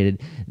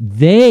assassinated,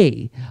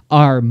 they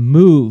are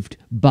moved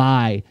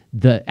by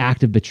the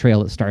act of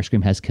betrayal that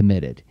Starscream has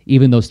committed,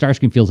 even though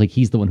Starscream feels like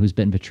he's the one who's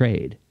been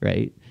betrayed,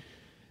 right?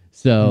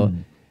 So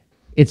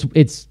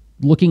it's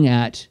looking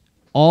at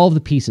all the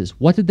pieces.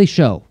 What did they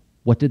show?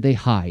 What did they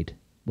hide?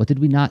 What did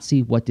we not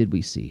see? What did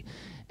we see?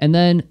 And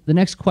then the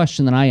next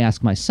question that I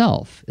ask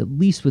myself, at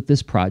least with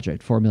this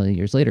project 4 million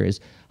years later, is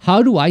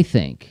how do I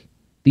think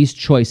these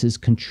choices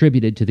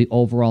contributed to the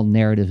overall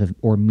narrative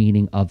or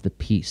meaning of the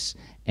piece?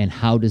 And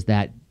how does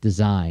that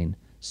design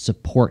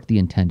support the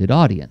intended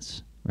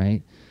audience,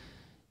 right?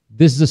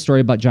 This is a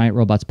story about giant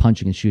robots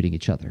punching and shooting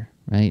each other,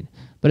 right?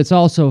 But it's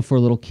also for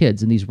little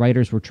kids, and these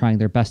writers were trying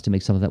their best to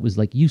make something that was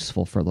like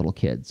useful for little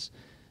kids.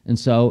 And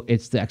so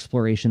it's the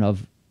exploration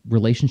of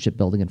relationship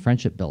building and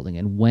friendship building,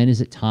 and when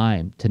is it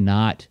time to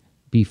not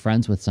be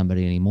friends with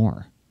somebody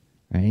anymore,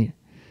 right?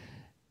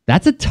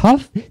 That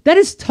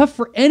is tough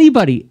for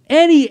anybody,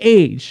 any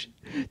age,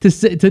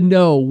 to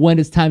know when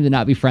it's time to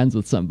not be friends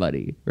with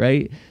somebody,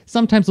 right?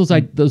 Sometimes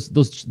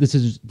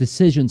those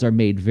decisions are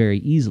made very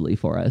easily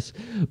for us,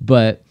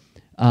 but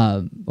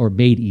or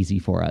made easy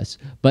for us.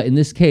 But in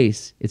this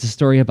case, it's a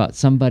story about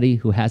somebody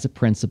who has a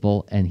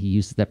principle, and he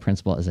uses that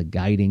principle as a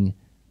guiding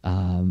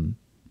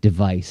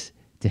device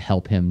to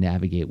help him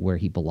navigate where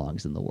he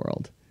belongs in the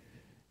world,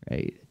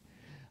 right?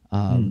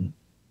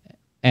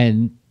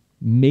 And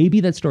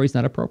maybe that story's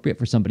not appropriate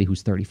for somebody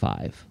who's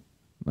 35,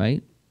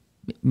 right?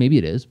 Maybe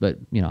it is, but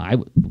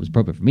it was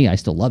appropriate for me. I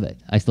still love it.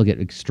 I still get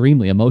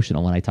extremely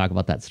emotional when I talk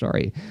about that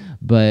story.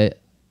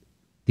 But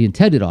the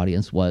intended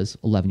audience was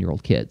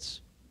 11-year-old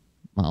kids.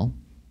 Well,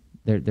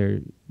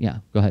 they're yeah.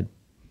 Go ahead.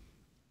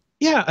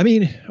 Yeah, I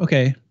mean,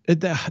 okay,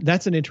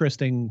 that's an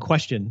interesting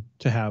question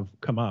to have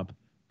come up,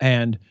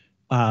 and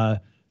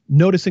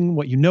noticing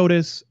what you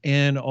notice,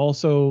 and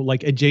also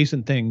like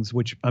adjacent things,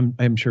 which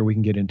I'm sure we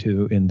can get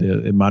into in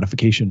the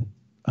modification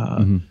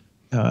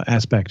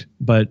aspect.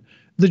 But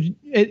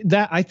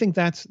I think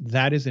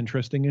that is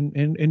interesting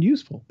and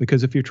useful,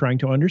 because if you're trying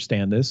to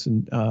understand this,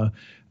 and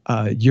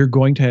you're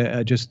going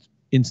to just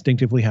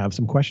instinctively have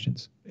some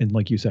questions. And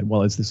like you said,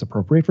 well, is this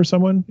appropriate for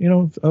someone,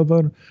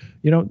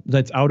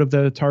 that's out of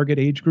the target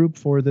age group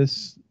for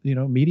this,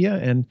 media?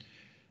 And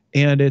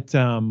it,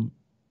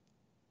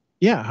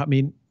 I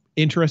mean,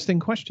 interesting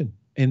question.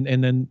 And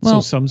then,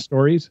 so some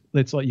stories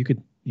that's like, you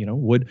could,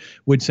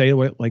 would say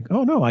like,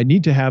 oh no, I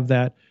need to have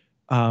that.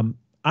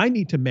 I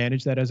need to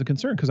manage that as a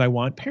concern, because I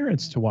want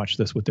parents to watch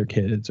this with their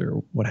kids or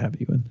what have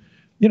you.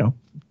 And,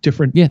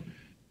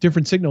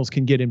 different signals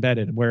can get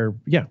embedded where,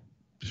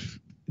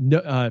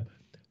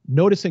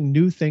 noticing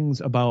new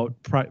things about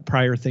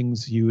prior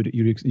things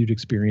you'd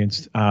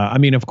experienced. I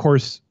mean, of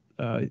course,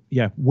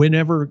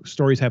 whenever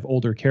stories have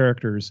older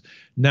characters,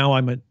 now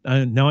I'm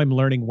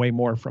learning way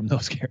more from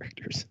those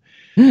characters.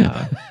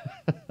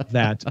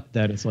 That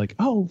is like,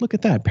 oh, look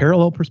at that,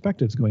 parallel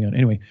perspectives going on.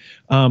 Anyway,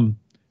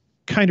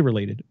 kind of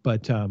related,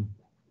 but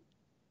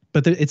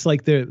it's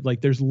like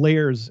there's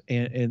layers,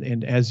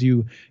 and as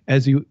you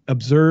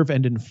observe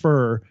and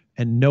infer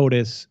and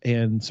notice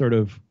and sort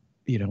of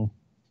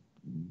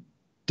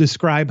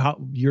describe how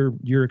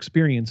your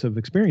experience of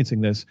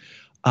experiencing this,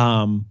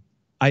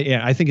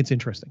 I think it's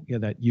interesting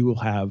that you will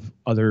have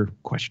other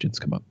questions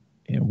come up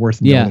and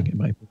worth noting. In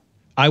my opinion,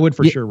 I would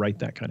for sure write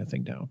that kind of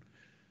thing down.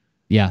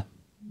 Yeah,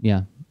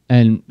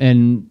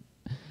 and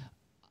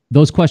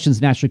those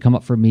questions naturally come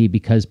up for me,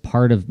 because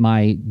part of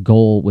my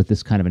goal with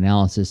this kind of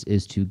analysis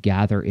is to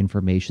gather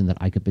information that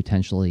I could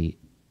potentially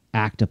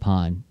act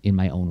upon in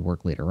my own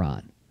work later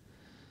on.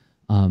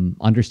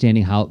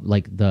 Understanding how,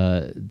 like,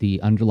 the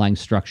underlying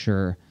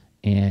structure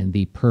and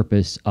the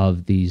purpose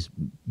of these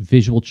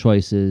visual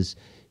choices,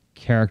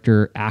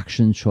 character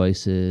action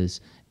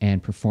choices,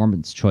 and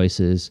performance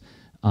choices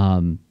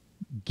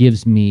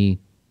gives me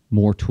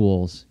more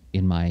tools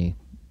in my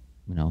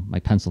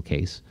pencil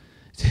case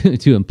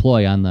to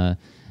employ on the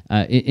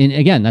and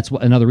again, that's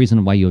another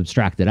reason why you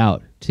abstract it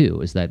out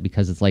too, is that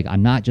because it's like,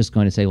 I'm not just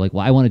going to say like,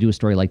 well, I want to do a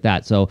story like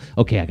that, so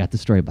okay, I got the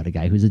story about a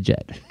guy who's a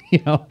jet.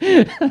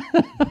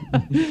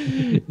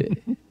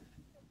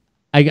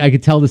 I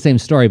could tell the same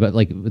story, but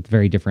like with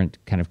very different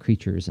kind of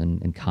creatures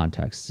and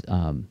contexts.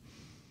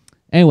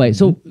 Anyway,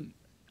 so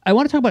I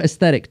want to talk about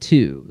aesthetic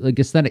too, like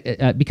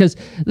aesthetic, because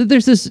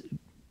there's this,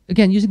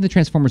 again, using the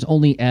Transformers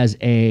only as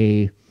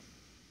a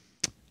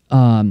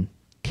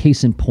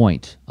case in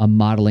point, a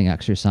modeling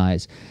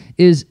exercise,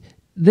 is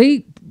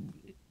they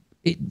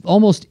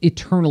almost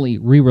eternally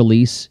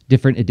re-release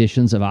different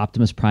editions of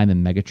Optimus Prime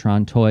and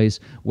Megatron toys,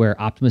 where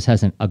Optimus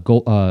has an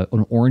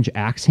orange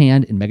axe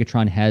hand and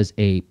Megatron has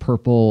a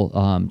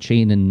purple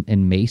chain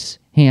and mace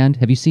hand.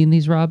 Have you seen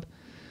these, Rob?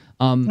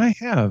 I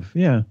have,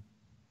 yeah.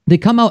 They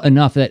come out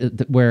enough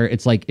that where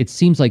it's like, it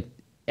seems like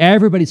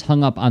everybody's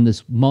hung up on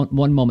this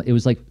one moment. It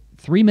was like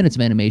 3 minutes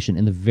of animation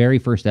in the very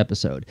first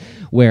episode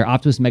where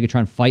Optimus and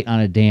Megatron fight on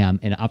a dam,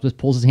 and Optimus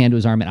pulls his hand to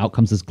his arm and out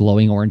comes this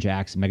glowing orange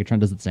axe, and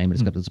Megatron does the same, but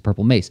it's got this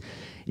purple mace.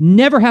 It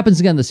never happens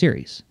again in the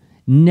series.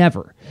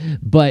 Never.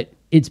 But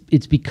it's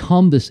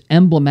become this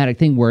emblematic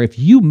thing where if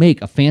you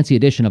make a fancy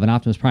edition of an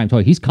Optimus Prime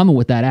toy, he's coming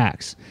with that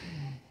axe.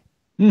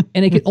 And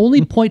it can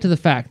only point to the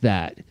fact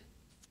that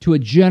to a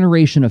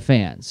generation of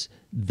fans,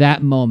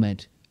 that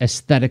moment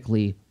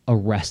aesthetically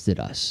arrested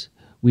us.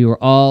 We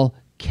were all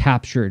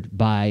captured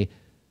by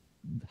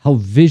how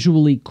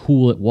visually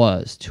cool it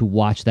was to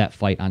watch that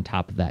fight on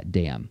top of that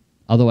dam.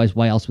 Otherwise,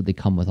 why else would they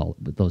come with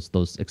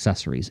those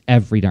accessories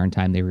every darn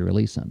time they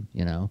re-release them,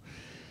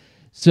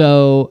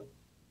 So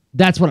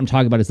that's what I'm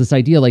talking about, is this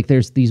idea, like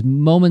there's these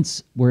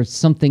moments where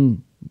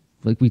something,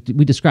 like we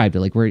described it,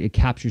 like where it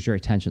captures your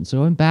attention. So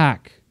going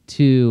back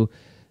to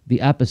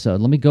the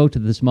episode, let me go to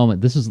this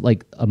moment. This is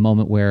like a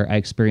moment where I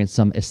experienced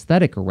some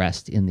aesthetic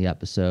arrest in the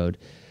episode,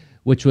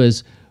 which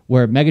was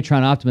where Megatron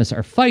and Optimus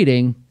are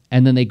fighting,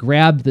 and then they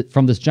grab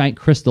from this giant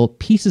crystal,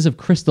 pieces of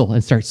crystal,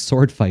 and start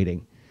sword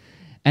fighting.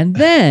 And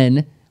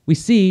then we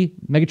see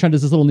Megatron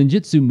does this little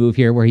ninjutsu move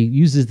here where he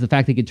uses the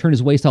fact that he can turn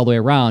his waist all the way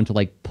around to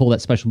like pull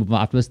that special move of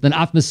Optimus. Then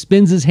Optimus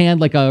spins his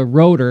hand like a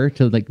rotor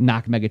to like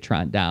knock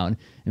Megatron down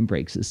and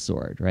breaks his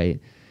sword, right?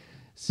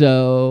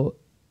 So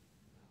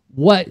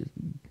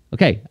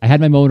okay, I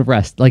had my moment of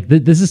rest. Like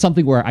this is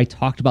something where I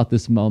talked about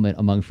this moment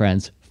among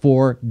friends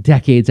for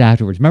decades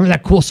afterwards. Remember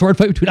that cool sword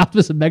fight between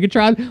Optimus and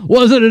Megatron?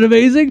 Wasn't it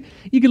amazing?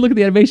 You can look at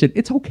the animation.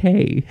 It's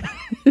okay.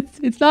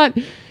 it's not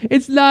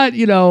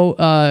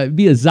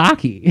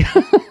Miyazaki.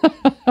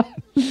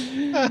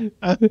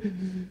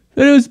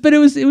 but it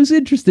was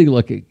interesting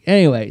looking.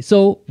 Anyway,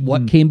 so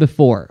what came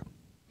before?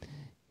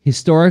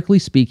 Historically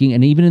speaking,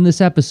 and even in this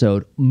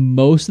episode,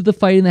 most of the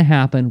fighting that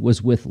happened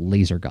was with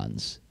laser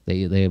guns.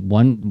 They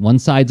one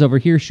side's over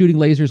here shooting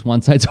lasers,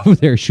 one side's over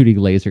there shooting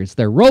lasers.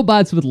 They're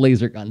robots with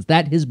laser guns.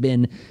 That has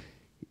been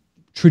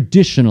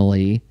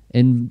traditionally,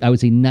 and I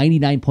would say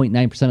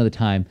 99.9% of the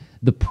time,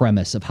 the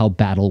premise of how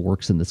battle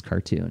works in this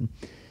cartoon.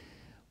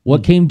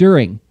 What came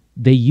during?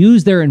 They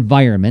use their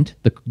environment,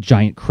 the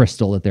giant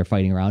crystal that they're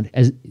fighting around,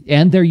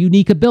 and their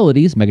unique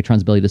abilities,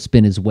 Megatron's ability to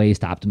spin his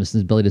waist,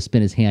 Optimus's ability to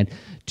spin his hand,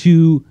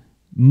 to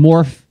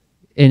morph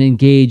and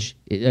engage,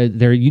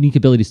 their unique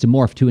abilities to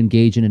morph to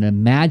engage in an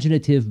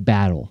imaginative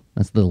battle.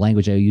 That's the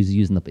language I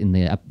use in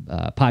the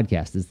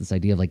podcast, is this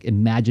idea of like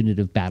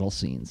imaginative battle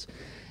scenes.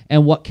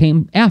 And what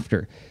came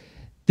after?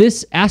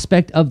 This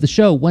aspect of the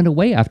show went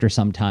away after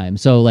some time.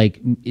 So like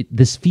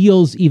this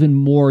feels even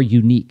more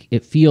unique.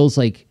 It feels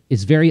like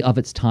it's very of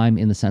its time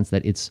in the sense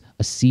that it's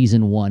a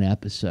season 1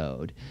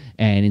 episode.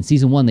 And in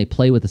season 1, they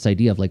play with this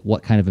idea of like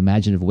what kind of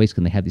imaginative ways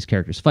can they have these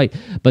characters fight.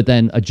 But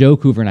then a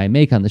joke Hoover and I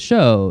make on the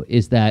show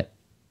is that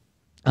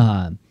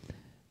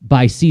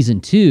by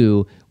season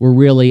 2, we're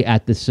really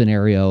at this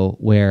scenario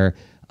where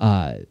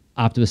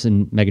Optimus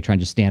and Megatron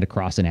just stand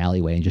across an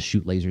alleyway and just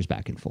shoot lasers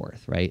back and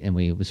forth, right? And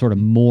we sort of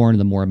mourn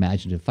the more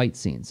imaginative fight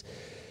scenes.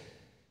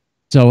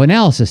 So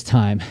analysis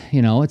time,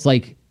 it's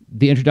like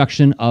the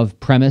introduction of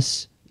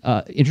premise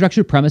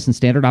and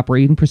standard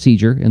operating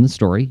procedure in the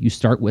story. You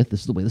start with,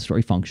 this is the way the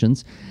story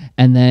functions.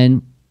 And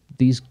then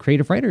these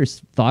creative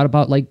writers thought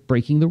about like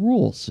breaking the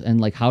rules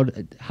and like how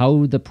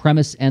the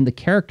premise and the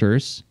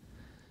characters,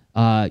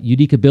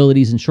 unique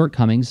abilities and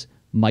shortcomings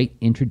might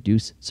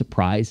introduce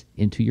surprise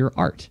into your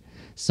art.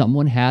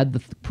 Someone had the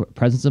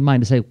presence of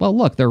mind to say, well,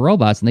 look, they're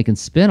robots and they can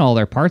spin all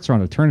their parts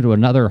around and turn into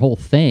another whole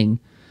thing.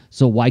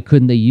 So why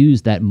couldn't they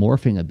use that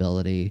morphing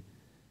ability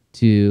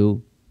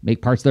to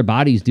make parts of their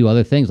bodies do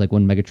other things, like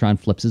when Megatron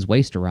flips his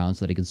waist around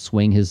so that he can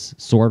swing his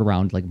sword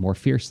around like more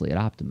fiercely at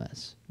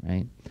Optimus,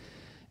 right?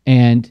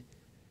 And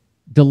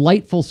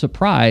delightful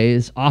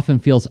surprise often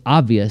feels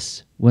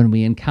obvious when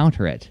we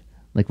encounter it.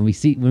 Like when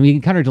we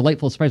encounter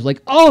delightful surprise, we're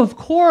like, oh, of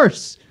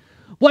course.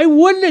 Why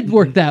wouldn't it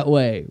work that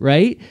way,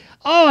 right?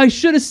 Oh, I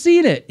should have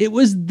seen it. It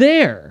was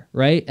there,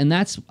 right? And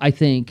that's, I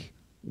think,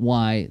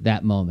 why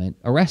that moment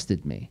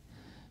arrested me,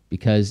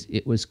 because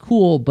it was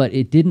cool, but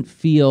it didn't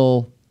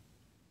feel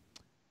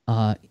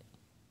out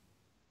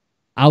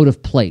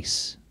of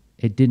place.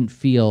 It didn't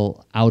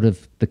feel out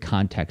of the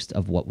context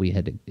of what we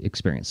had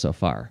experienced so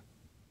far.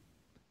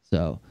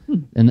 So,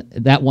 and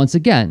that once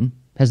again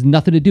has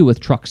nothing to do with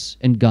trucks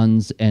and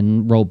guns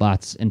and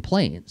robots and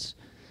planes.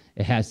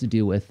 It has to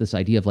do with this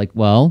idea of like,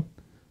 well,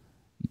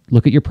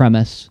 look at your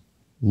premise,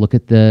 look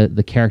at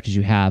the characters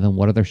you have, and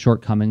what are their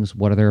shortcomings,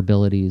 what are their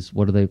abilities,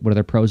 what are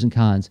their pros and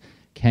cons.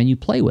 Can you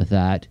play with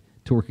that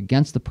to work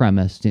against the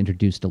premise to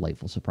introduce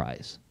delightful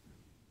surprise?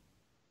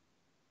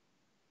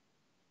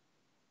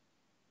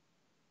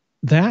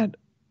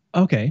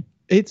 Okay.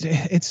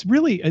 It's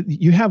really,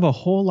 you have a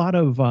whole lot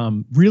of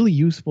really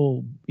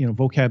useful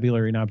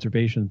vocabulary and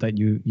observations that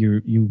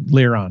you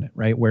layer on it,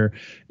 right? Where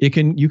you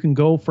can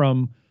go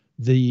from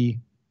the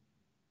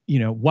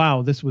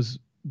wow,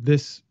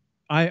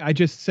 I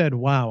just said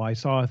wow, I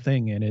saw a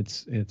thing and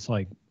it's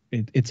like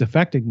it's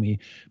affecting me,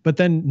 but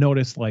then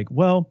notice like,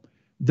 well,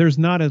 there's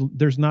not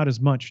as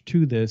much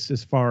to this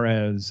as far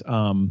as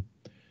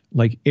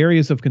like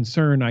areas of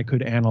concern I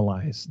could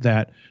analyze,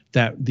 that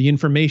the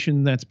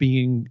information that's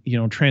being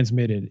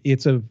transmitted,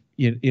 it's a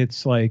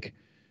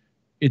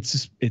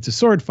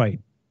sword fight,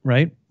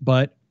 right?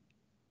 But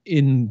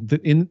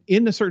in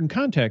a certain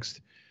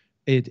context,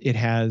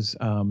 it's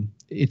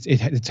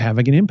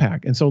having an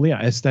impact. And so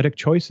yeah, aesthetic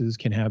choices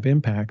can have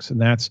impacts,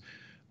 and that's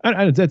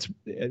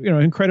an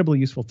incredibly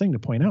useful thing to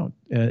point out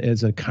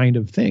as a kind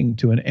of thing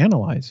to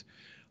analyze,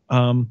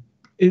 and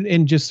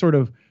just sort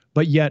of,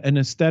 but yet an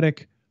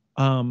aesthetic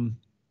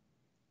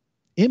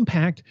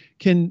impact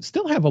can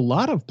still have a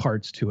lot of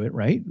parts to it,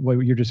 right? Where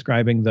you're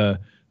describing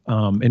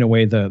in a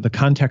way the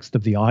context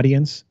of the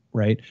audience,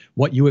 right?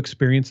 What you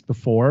experienced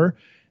before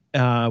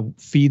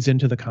feeds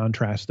into the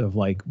contrast of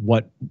like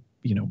what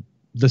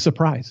the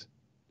surprise.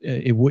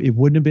 It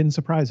wouldn't have been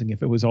surprising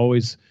if it was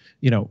always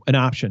an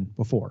option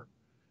before.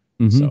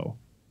 Mm-hmm. So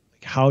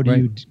like, how do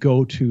you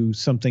go to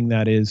something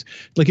that is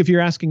like, if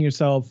you're asking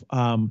yourself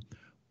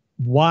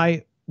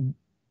why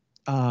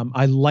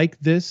I like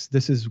this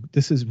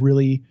is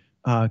really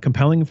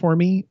compelling for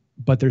me,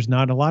 but there's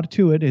not a lot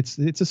to it. It's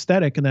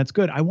aesthetic, and that's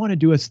good. I want to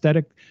do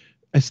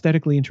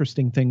aesthetically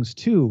interesting things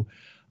too.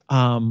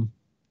 And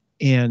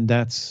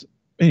that's,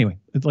 anyway,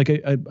 it's like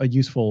a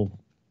useful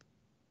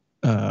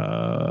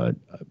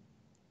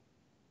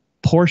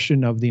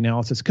portion of the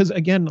analysis, because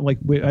again, like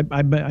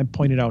I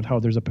pointed out how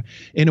there's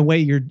in a way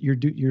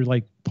you're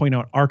like pointing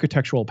out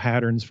architectural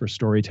patterns for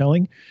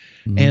storytelling,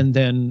 mm-hmm. and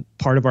then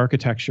part of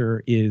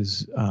architecture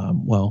is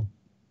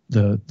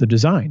the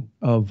design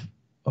of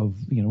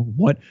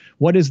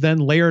what is then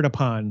layered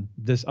upon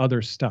this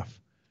other stuff,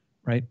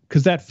 right?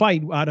 Because that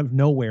fight out of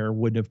nowhere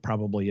would have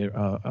probably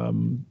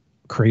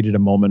created a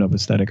moment of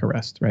aesthetic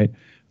arrest, right?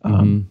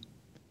 Mm-hmm.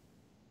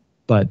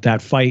 But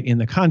that fight in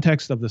the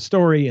context of the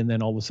story, and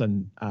then all of a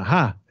sudden,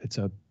 it's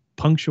a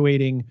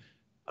punctuating,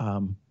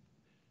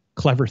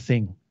 clever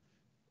thing.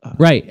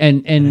 Right.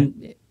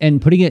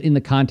 And putting it in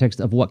the context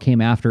of what came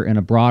after in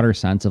a broader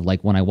sense of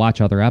like, when I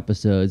watch other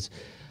episodes,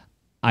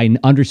 I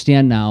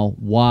understand now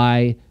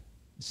why,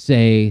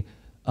 say,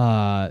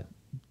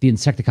 the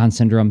Insecticon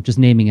syndrome, just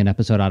naming an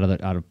episode out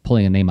of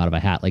pulling a name out of a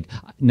hat. Like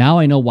now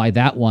I know why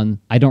that one,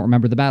 I don't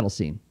remember the battle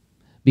scene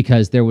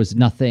because there was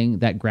nothing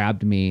that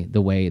grabbed me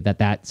the way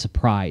that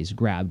surprise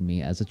grabbed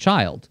me as a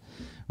child.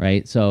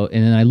 Right. So,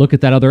 and then I look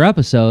at that other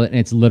episode and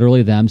it's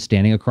literally them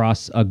standing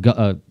across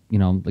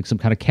like some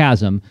kind of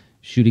chasm,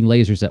 shooting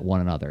lasers at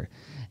one another.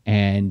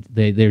 And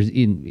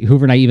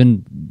Hoover and I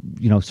even,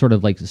 sort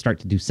of like start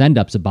to do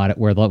send-ups about it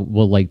where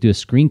we'll like do a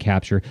screen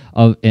capture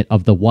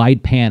of the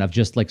wide pan of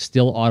just like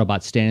still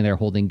Autobots standing there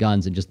holding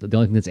guns, and just the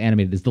only thing that's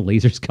animated is the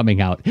lasers coming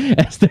out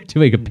as they're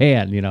doing a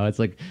pan. It's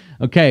like,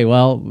 okay,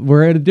 well,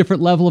 we're at a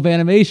different level of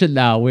animation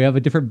now. We have a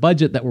different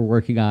budget that we're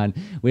working on.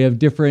 We have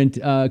different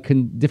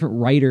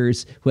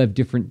writers who have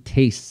different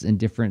tastes and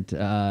different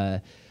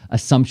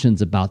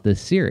assumptions about this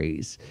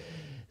series.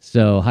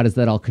 So how does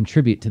that all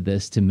contribute to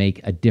this to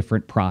make a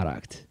different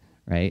product,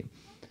 right?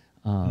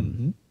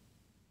 So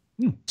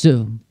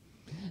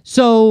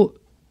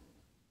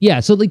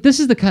like this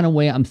is the kind of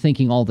way I'm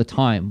thinking all the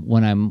time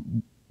when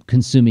I'm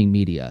consuming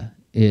media.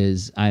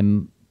 Is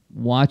I'm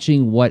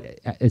watching what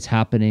is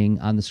happening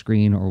on the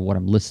screen or what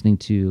I'm listening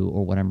to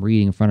or what I'm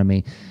reading in front of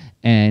me,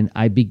 and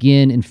I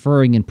begin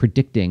inferring and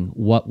predicting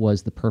what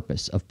was the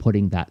purpose of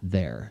putting that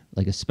there.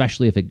 Like,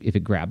 especially if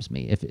it grabs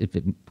me, if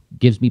it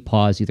gives me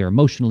pause, either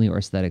emotionally or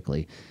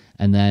aesthetically.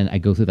 And then I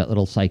go through that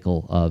little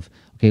cycle of,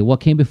 okay, what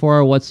came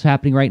before, what's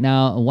happening right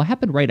now, and what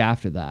happened right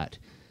after that.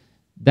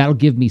 That'll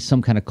give me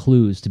some kind of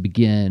clues to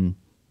begin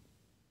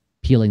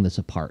peeling this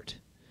apart.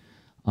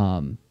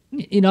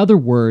 In other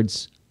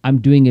words,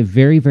 I'm doing a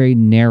very, very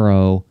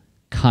narrow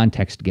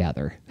context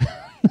gather.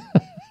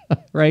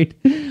 Right?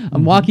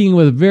 I'm walking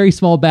with a very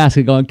small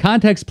basket going,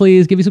 context,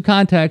 please, give me some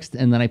context.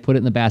 And then I put it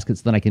in the basket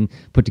so then I can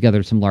put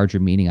together some larger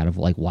meaning out of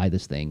like why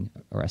this thing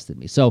arrested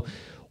me. So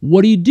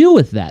what do you do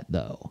with that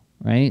though?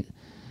 Right?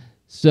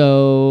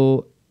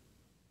 So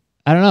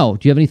I don't know.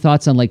 Do you have any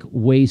thoughts on like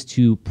ways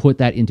to put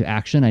that into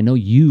action? I know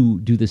you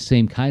do the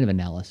same kind of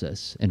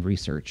analysis and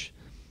research.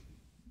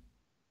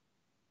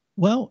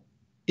 Well,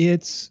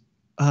 it's,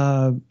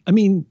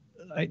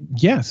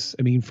 yes.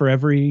 I mean, for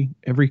every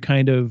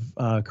kind of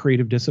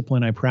creative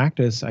discipline I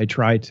practice, I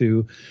try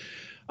to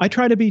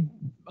be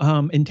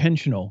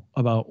intentional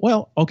about,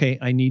 well, okay,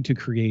 I need to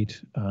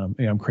create,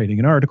 I'm creating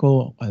an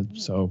article.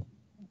 So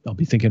I'll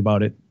be thinking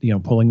about it,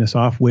 pulling this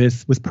off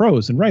with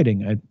prose and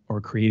writing, or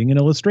creating an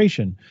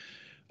illustration,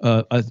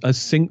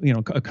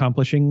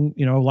 accomplishing,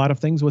 a lot of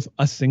things with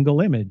a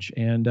single image.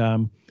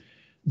 And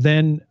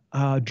then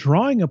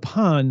drawing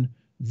upon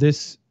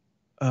this,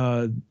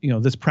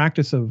 this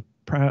practice of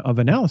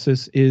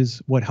analysis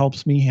is what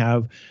helps me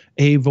have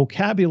a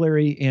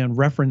vocabulary and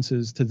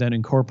references to then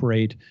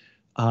incorporate.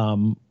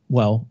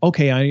 Well,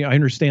 okay, I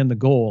understand the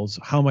goals.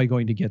 How am I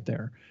going to get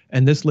there?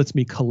 And this lets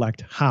me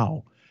collect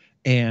how.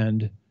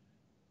 And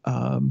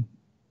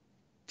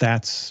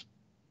that's,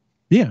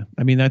 yeah.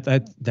 I mean,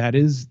 that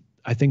is,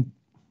 I think,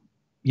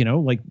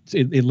 like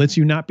it lets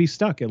you not be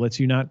stuck. It lets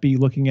you not be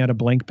looking at a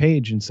blank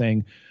page and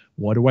saying,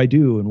 what do I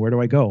do and where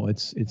do I go?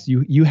 It's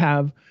you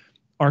have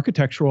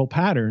architectural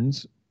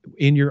patterns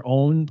in your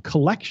own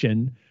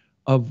collection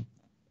of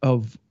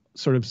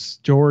sort of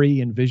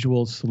story and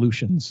visual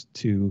solutions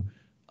to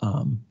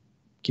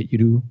get you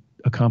to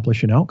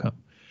accomplish an outcome.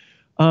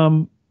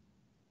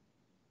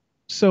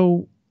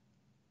 So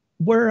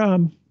where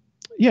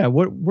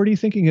what are you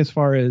thinking as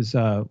far as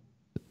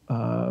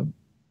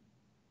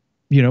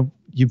you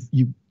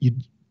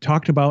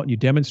talked about, you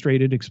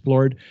demonstrated,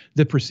 explored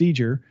the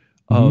procedure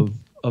of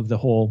the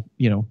whole,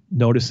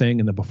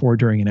 noticing and the before,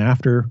 during, and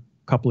after, a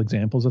couple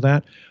examples of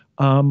that.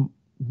 Where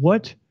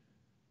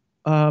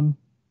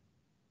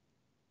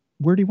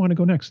do you want to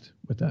go next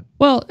with that?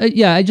 Well,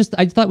 I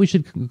thought we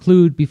should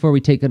conclude before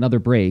we take another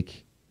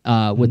break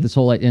with this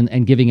whole,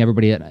 and giving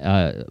everybody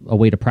a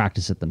way to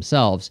practice it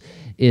themselves,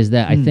 is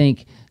that I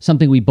think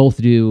something we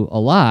both do a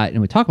lot, and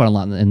we talk about a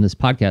lot in this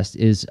podcast,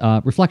 is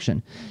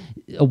reflection.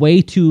 A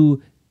way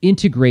to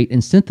integrate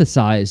and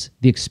synthesize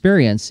the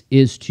experience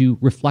is to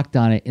reflect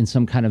on it in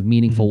some kind of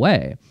meaningful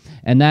way.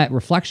 And that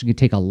reflection can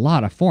take a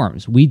lot of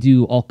forms. We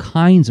do all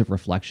kinds of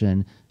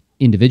reflection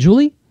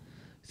individually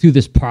through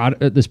this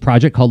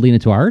project called Lean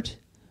Into Art,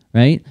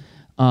 right?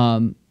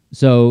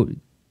 So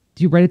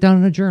do you write it down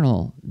in a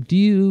journal? Do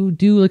you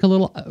do like a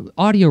little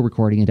audio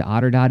recording into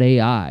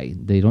Otter.ai?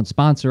 They don't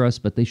sponsor us,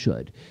 but they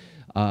should.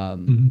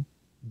 Do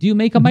you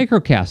make a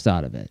microcast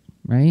out of it,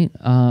 right?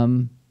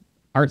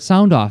 Art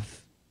Sound Off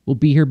will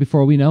be here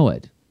before we know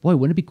it. Boy,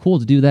 wouldn't it be cool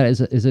to do that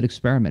as an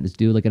experiment, is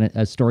do like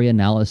a story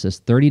analysis,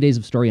 30 days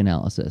of story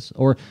analysis,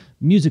 or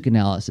music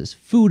analysis,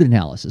 food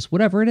analysis,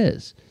 whatever it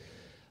is.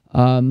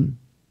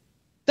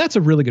 That's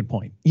a really good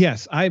point.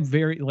 Yes, I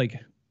get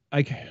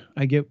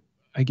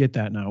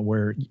that now,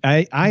 where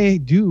I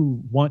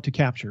do want to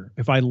capture.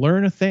 If I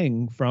learn a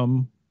thing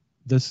from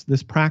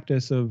this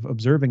practice of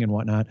observing and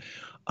whatnot,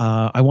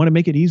 I want to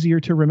make it easier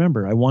to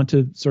remember. I want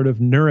to sort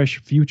of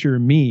nourish future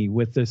me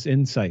with this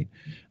insight.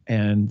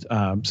 And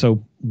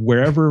so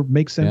wherever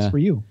makes sense for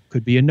you,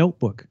 could be a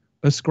notebook,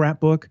 a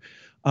scrapbook,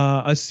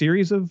 a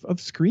series of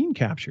screen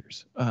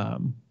captures.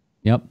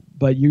 Yep.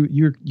 But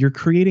you're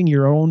creating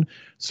your own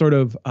sort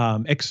of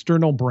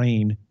external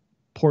brain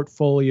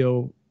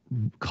portfolio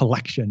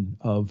collection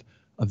of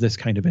this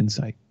kind of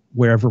insight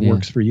wherever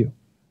works for you.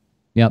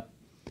 Yep.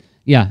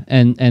 Yeah,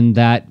 and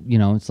that,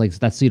 it's like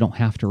that's so you don't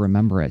have to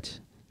remember it.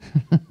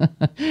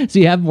 So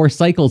you have more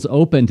cycles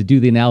open to do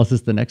the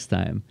analysis the next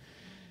time.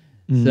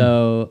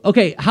 So,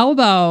 okay, how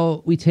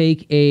about we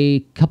take a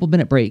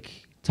couple-minute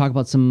break, talk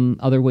about some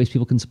other ways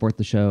people can support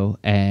the show,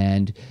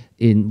 and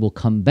we'll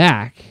come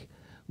back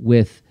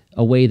with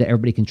a way that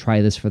everybody can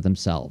try this for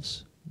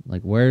themselves.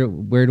 Like where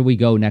do we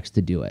go next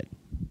to do it?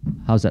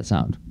 How's that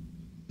sound?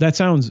 That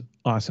sounds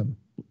awesome.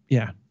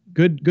 Yeah.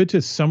 Good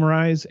to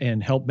summarize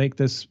and help make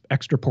this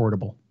extra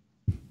portable.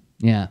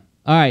 Yeah.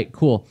 All right,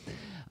 cool.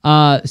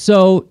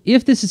 So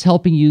if this is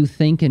helping you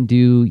think and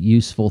do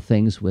useful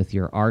things with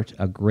your art,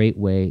 a great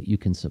way you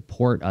can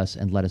support us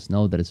and let us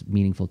know that it's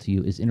meaningful to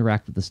you is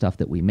interact with the stuff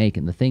that we make.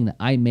 And the thing that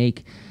I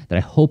make that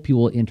I hope you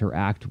will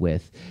interact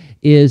with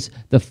is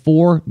the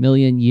 4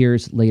 Million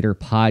Years Later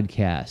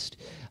podcast.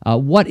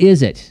 What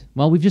is it?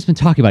 Well, we've just been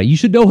talking about it. You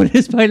should know what it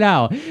is by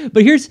now.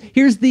 But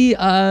here's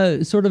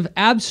the sort of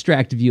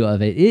abstract view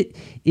of it.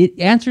 It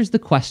answers the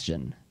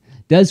question,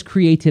 does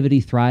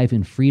creativity thrive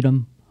in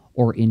freedom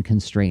or in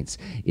constraints?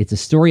 It's a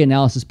story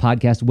analysis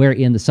podcast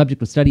wherein the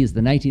subject of study is the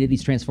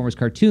 1980s Transformers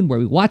cartoon, where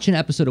we watch an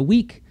episode a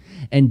week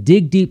and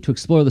dig deep to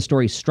explore the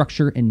story's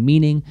structure and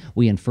meaning.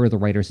 We infer the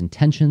writer's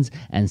intentions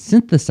and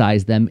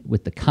synthesize them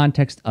with the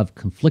context of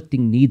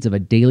conflicting needs of a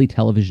daily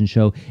television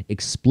show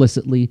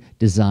explicitly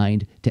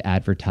designed to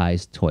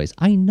advertise toys.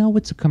 I know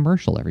it's a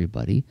commercial,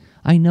 everybody.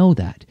 I know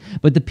that.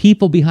 But the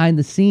people behind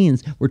the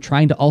scenes were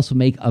trying to also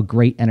make a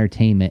great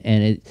entertainment,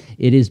 and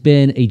it has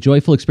been a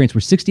joyful experience.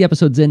 We're 60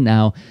 episodes in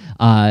now.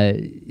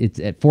 It's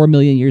at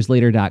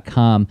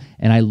 4millionyearslater.com,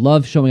 and I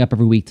love showing up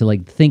every week to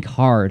think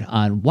hard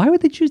on why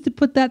would they choose to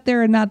put that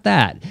there and not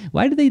that?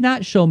 Why do they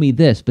not show me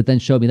this but then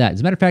show me that? As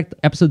a matter of fact,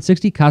 episode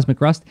 60,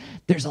 Cosmic Rust,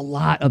 there's a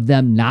lot of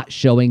them not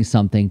showing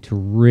something to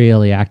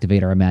really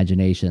activate our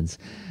imaginations.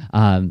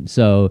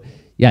 So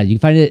yeah, you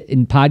can find it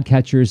in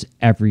podcatchers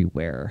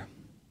everywhere.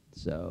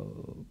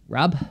 So,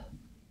 Rob?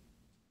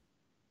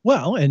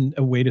 Well, and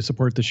a way to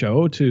support the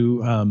show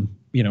to,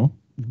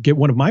 get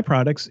one of my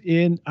products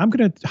in, I'm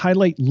going to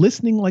highlight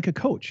listening like a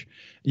coach.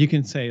 You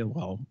can say,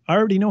 well, I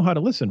already know how to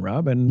listen,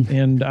 Rob,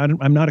 and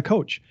I'm not a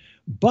coach.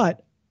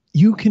 But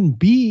you can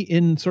be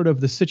in sort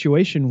of the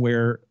situation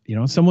where,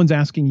 someone's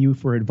asking you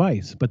for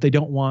advice, but they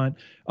don't want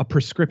a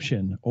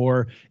prescription.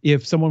 Or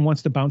if someone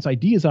wants to bounce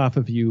ideas off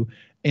of you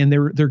and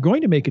they're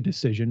going to make a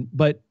decision,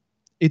 but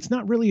it's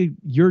not really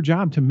your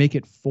job to make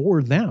it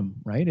for them,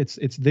 right?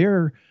 It's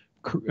their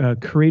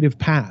creative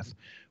path.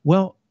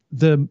 Well,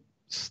 the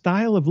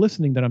style of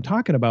listening that I'm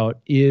talking about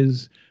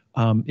is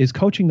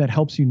coaching that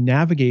helps you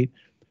navigate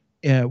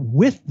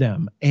with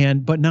them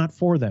but not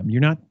for them. You're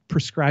not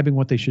prescribing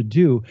what they should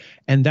do.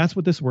 And that's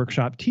what this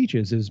workshop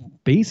teaches, is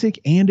basic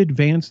and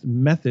advanced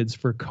methods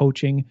for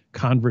coaching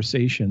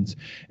conversations.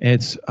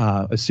 It's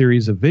a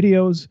series of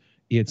videos.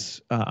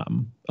 It's a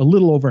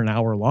little over an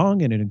hour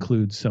long, and it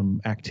includes some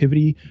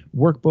activity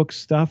workbook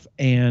stuff,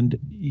 and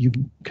you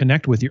can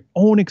connect with your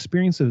own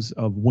experiences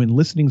of when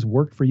listening's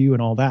worked for you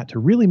and all that to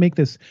really make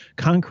this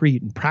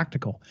concrete and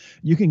practical.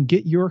 You can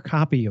get your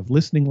copy of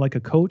Listening Like a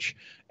Coach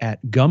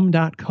at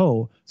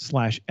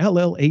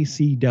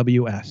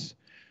gum.co/LLACWS.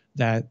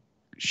 That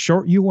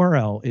short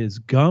URL is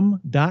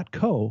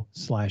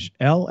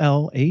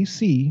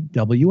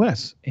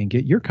gum.co/LLACWS, and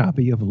get your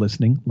copy of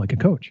Listening Like a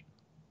Coach.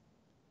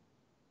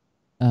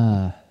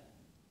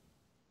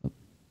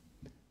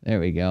 There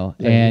we go.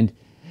 And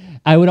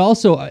I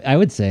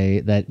would say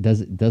that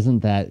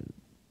doesn't that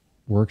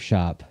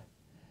workshop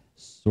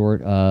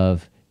sort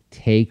of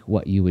take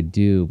what you would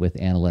do with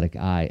Analytic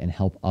Eye and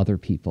help other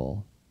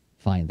people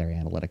find their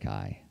Analytic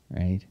Eye,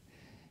 right?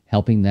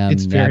 Helping them.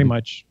 It's very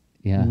much.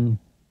 Yeah.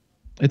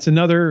 It's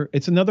another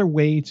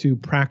way to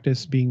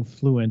practice being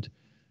fluent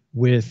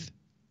with.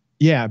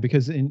 Yeah,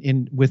 because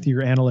in with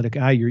your Analytic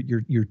Eye,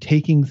 you're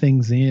taking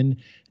things in,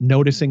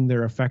 noticing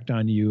their effect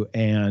on you,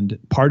 and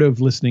part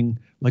of listening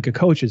like a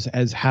coach is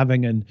as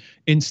having an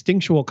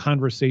instinctual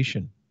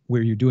conversation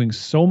where you're doing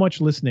so much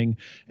listening,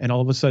 and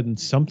all of a sudden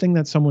something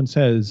that someone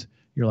says,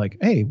 you're like,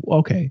 hey,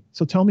 okay,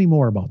 so tell me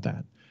more about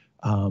that.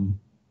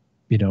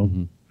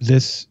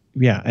 This,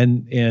 yeah,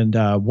 and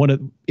one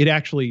of it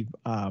actually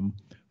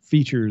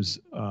features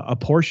a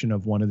portion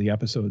of one of the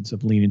episodes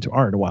of Lean Into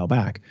Art a while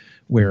back,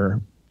 where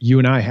you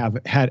and I have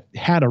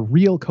had a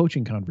real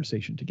coaching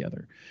conversation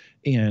together,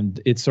 and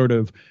it's sort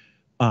of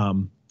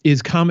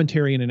is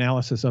commentary and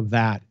analysis of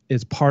that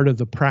is part of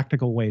the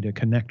practical way to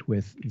connect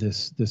with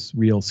this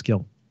real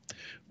skill.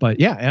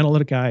 But yeah,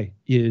 Analytic Eye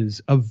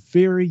is a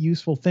very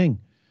useful thing.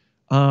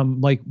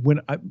 Like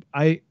when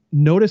I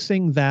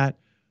noticing that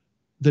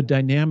the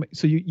dynamic,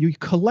 so you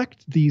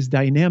collect these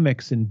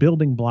dynamics and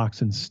building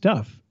blocks and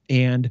stuff,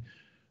 and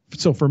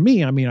so for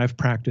me, I mean, I've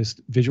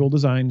practiced visual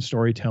design,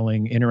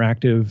 storytelling,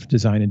 interactive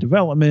design and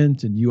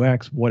development, and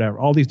UX, whatever,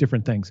 all these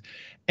different things.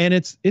 And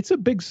it's a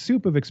big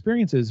soup of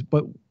experiences.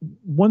 But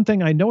one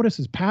thing I notice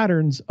is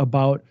patterns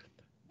about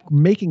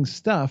making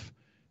stuff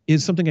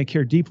is something I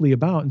care deeply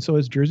about. And so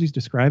as Jerzy's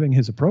describing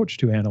his approach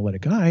to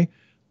Analytic Eye,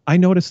 I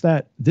noticed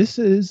that this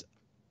is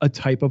a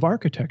type of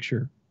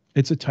architecture.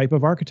 It's a type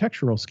of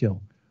architectural skill.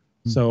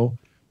 Mm-hmm. So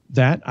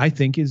that I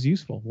think is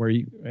useful where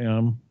you,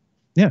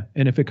 yeah.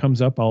 And if it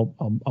comes up,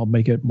 I'll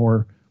make it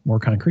more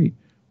concrete.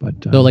 But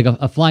so like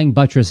a flying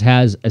buttress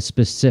has a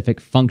specific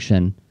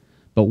function,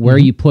 but where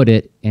you put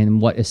it and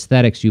what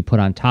aesthetics you put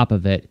on top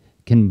of it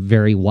can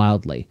vary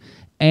wildly.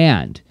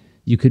 And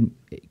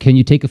can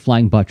you take a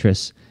flying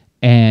buttress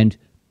and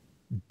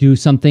do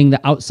something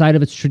that outside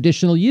of its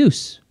traditional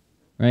use,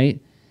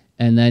 right?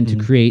 And then to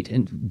create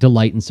and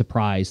delight and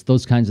surprise,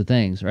 those kinds of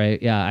things,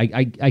 right? Yeah,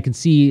 I can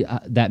see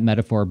that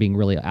metaphor being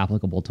really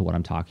applicable to what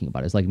I'm talking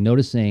about. It's like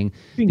noticing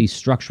the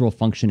structural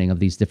functioning of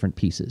these different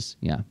pieces.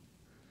 Yeah.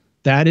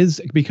 That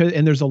is because,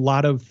 and there's a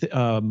lot of,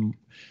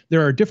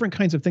 there are different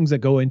kinds of things that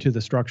go into the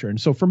structure. And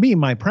so for me,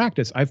 my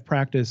practice, I've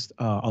practiced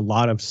a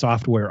lot of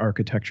software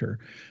architecture,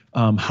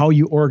 how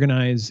you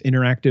organize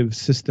interactive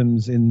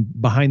systems in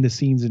behind the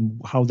scenes and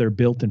how they're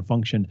built and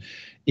function.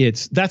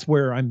 That's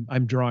where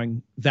I'm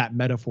drawing that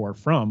metaphor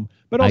from,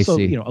 but also,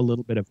 you know, a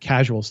little bit of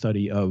casual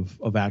study of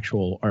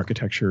actual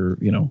architecture,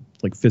 you know,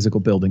 like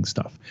physical building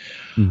stuff.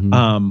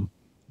 Mm-hmm.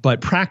 But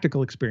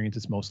practical experience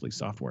is mostly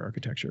software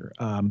architecture,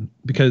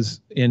 because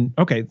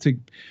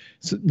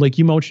so like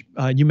you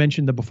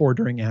mentioned the before,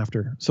 during,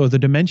 after. So the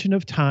dimension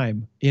of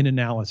time in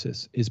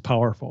analysis is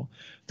powerful.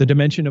 The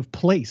dimension of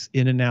place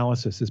in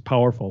analysis is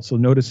powerful. So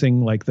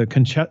noticing like the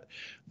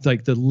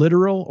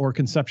literal or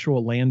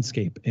conceptual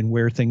landscape and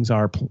where things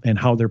are and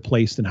how they're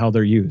placed and how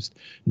they're used.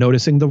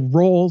 Noticing the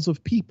roles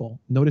of people,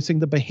 noticing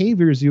the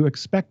behaviors you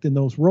expect in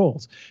those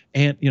roles.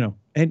 And, you know,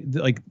 and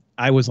like,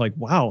 I was like,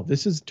 wow,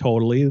 this is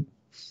totally,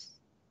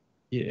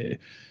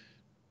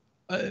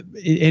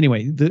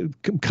 anyway, the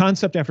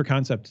concept after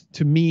concept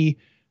to me,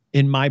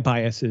 in my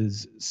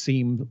biases,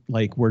 seem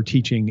like we're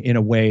teaching in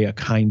a way a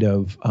kind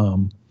of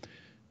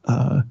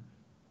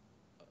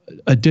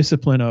a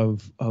discipline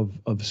of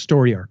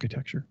story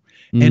architecture,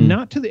 and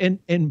not to the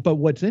but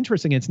what's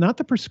interesting, it's not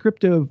the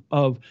prescriptive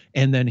of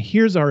and then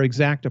here's our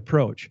exact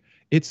approach.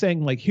 It's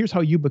saying like here's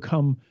how you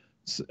become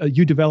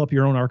you develop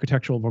your own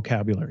architectural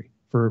vocabulary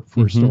for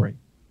story.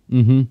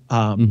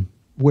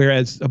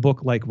 Whereas a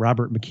book like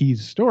Robert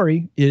McKee's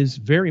Story is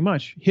very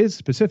much his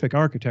specific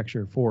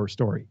architecture for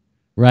story.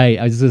 Right.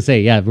 I was just gonna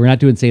say, yeah, we're not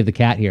doing Save the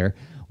Cat here.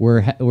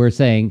 We're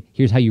saying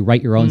here's how you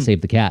write your own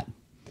Save the Cat.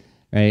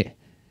 Right.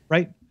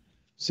 Right.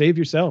 Save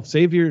yourself.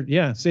 Save your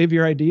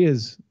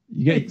ideas.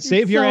 You get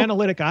save your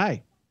analytic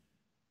eye.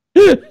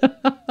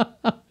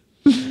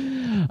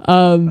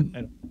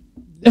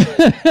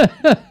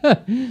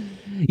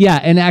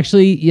 Yeah, and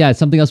actually, yeah,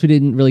 something else we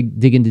didn't really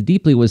dig into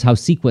deeply was how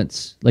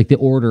sequence, like the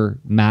order,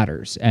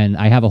 matters. And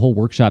I have a whole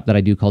workshop that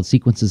I do called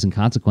Sequences and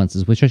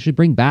Consequences, which I should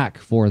bring back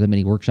for the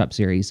mini workshop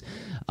series,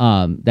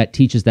 that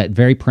teaches that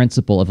very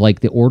principle of like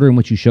the order in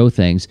which you show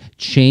things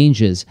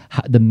changes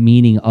the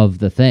meaning of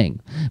the thing,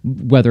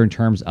 whether in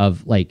terms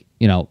of like,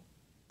 you know,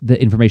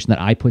 the information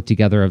that I put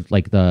together of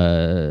like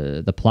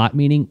the plot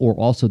meaning, or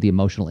also the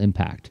emotional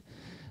impact.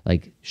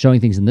 Like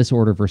showing things in this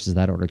order versus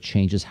that order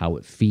changes how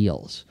it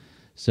feels.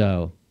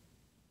 So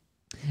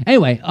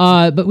anyway,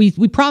 but we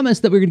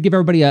promised that we were going to give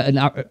everybody an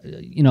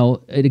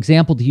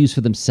example to use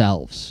for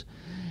themselves.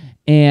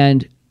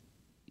 And,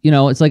 you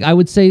know, it's like, I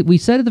would say, we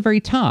said at the very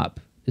top,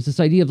 is this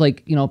idea of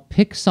like, you know,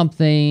 pick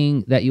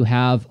something that you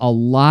have a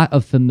lot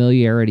of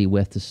familiarity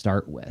with to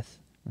start with,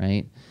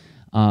 right?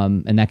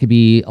 And that could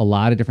be a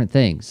lot of different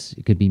things.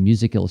 It could be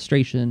music,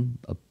 illustration,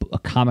 a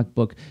comic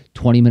book,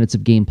 20 minutes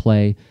of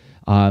gameplay.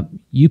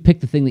 You pick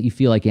the thing that you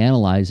feel like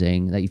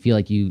analyzing, that you feel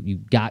like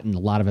you've gotten a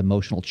lot of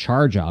emotional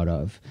charge out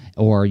of,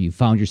 or you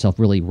found yourself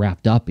really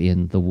wrapped up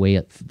in the way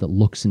it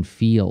looks and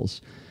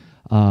feels.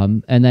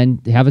 And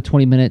then have a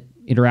 20-minute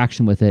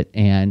interaction with it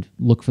and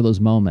look for those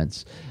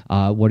moments.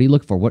 What do you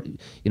look for? What,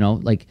 you know,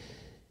 like,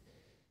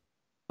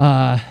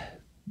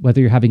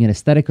 whether you're having an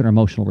aesthetic or an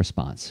emotional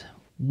response.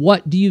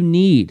 What do you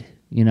need?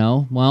 You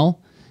know,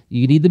 well,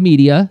 you need the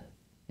media,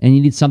 and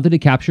you need something to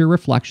capture your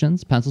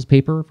reflections, pencils,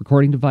 paper,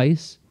 recording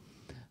device.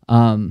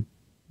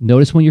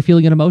 Notice when you're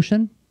feeling an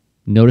emotion,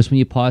 notice when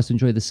you pause to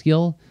enjoy the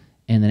skill,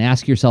 and then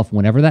ask yourself,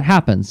 whenever that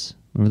happens,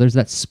 whenever there's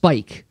that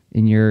spike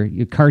in your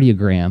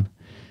cardiogram,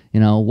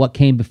 you know, what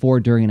came before,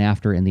 during, and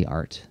after in the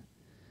art.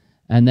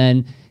 And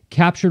then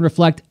capture and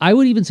reflect. I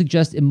would even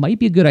suggest it might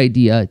be a good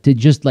idea to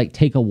just like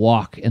take a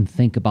walk and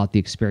think about the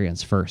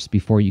experience first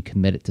before you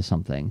commit it to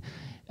something,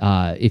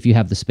 if you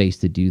have the space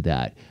to do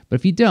that. But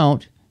if you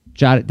don't,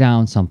 jot it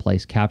down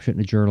someplace, capture it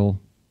in a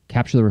journal,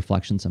 capture the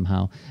reflection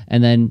somehow,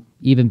 and then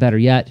even better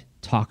yet,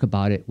 talk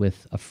about it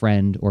with a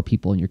friend or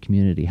people in your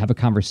community. Have a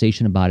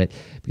conversation about it,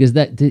 because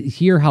that to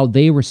hear how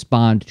they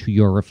respond to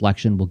your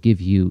reflection will give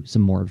you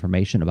some more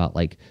information about,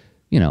 like,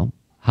 you know,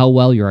 how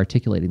well you're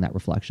articulating that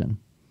reflection.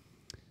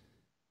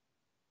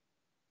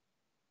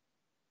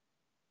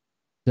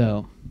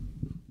 So,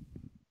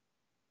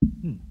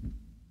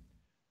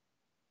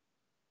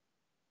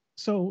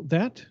 so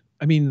that,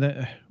 I mean,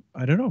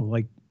 I don't know,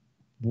 like,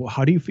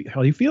 how do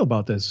you feel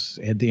about this?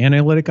 And the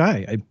analytic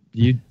eye,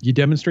 you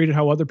demonstrated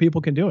how other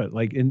people can do it.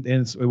 Like, and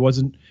it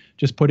wasn't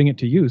just putting it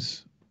to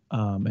use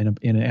in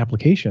an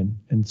application.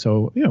 And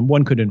so,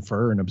 one could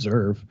infer and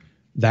observe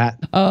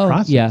that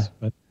process. Yeah.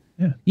 But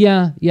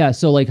Yeah.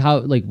 So like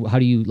how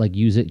do you like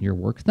use it in your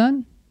work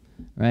then?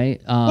 Right.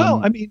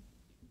 Well, I mean,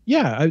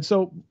 yeah.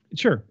 So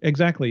sure,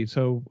 exactly.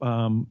 So,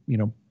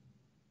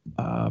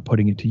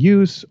 putting it to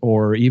use,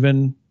 or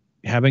even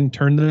having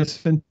turned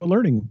this into a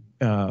learning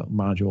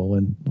module,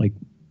 and like,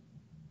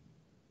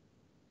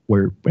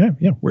 where do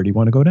you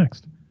want to go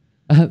next?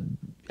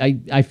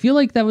 I feel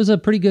like that was a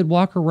pretty good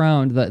walk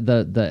around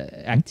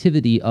the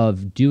activity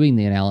of doing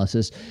the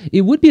analysis.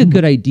 It would be a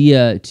good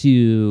idea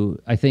to,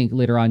 I think,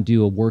 later on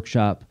do a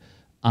workshop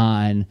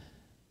on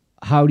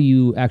how do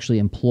you actually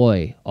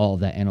employ all of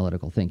that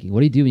analytical thinking?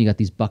 What do you do when you got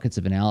these buckets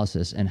of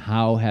analysis, and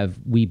how have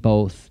we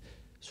both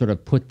sort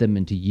of put them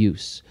into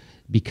use?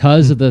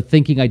 Because of the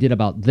thinking I did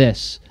about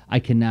this, I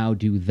can now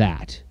do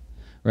that,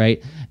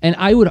 right? And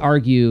I would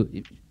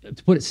argue,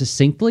 to put it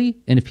succinctly,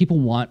 and if people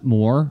want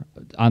more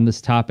on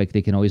this topic,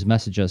 they can always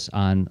message us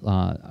on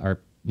our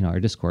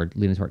Discord,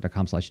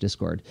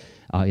 leanintowart.com/Discord,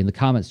 in the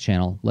comments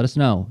channel. Let us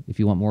know if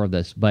you want more of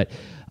this. But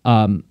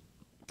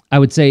I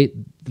would say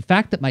the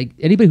fact that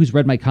anybody who's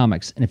read my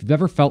comics, and if you've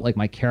ever felt like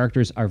my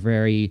characters are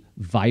very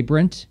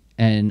vibrant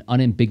and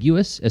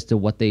unambiguous as to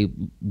what they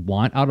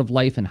want out of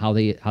life and how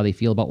they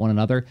feel about one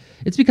another,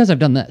 it's because I've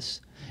done this.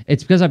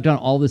 It's because I've done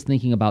all this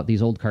thinking about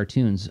these old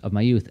cartoons of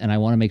my youth, and I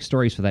want to make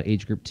stories for that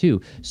age group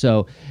too.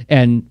 So,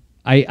 and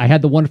I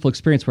had the wonderful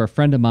experience where a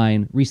friend of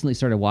mine recently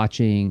started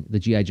watching the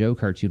G.I. Joe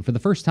cartoon for the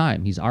first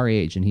time. He's our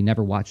age, and he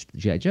never watched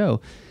G.I.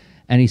 Joe.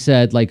 And he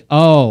said, like,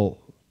 oh,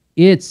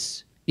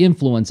 its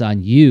influence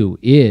on you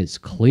is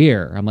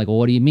clear. I'm like, well,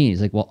 what do you mean?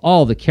 He's like, well,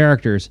 all the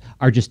characters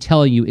are just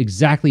telling you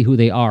exactly who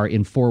they are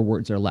in 4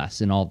 words or less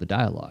in all the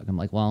dialogue. I'm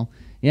like, well,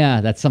 yeah,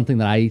 that's something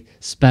that I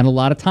spent a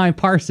lot of time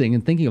parsing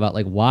and thinking about.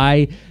 Like,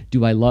 why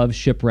do I love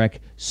Shipwreck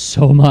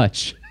so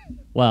much?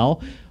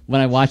 Well,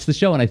 when I watch the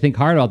show and I think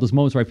hard about those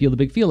moments where I feel the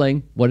big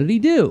feeling, what did he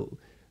do?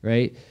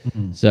 Right?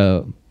 Mm-hmm.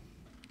 So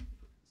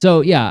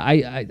yeah,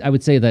 I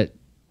would say that,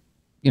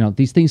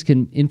 these things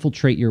can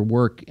infiltrate your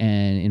work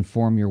and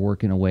inform your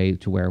work in a way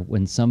to where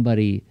when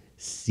somebody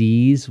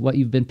sees what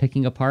you've been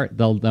picking apart,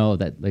 they'll know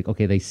that, like,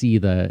 okay, they see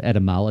the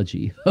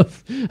etymology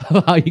of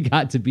how you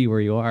got to be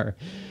where you are.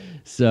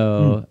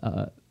 So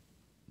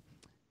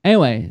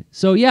anyway,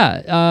 so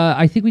yeah,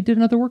 I think we did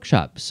another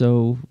workshop.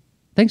 So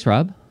thanks,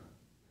 Rob.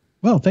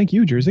 Well, thank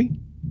you, Jerzy.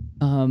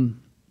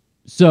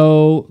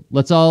 So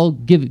let's all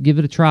give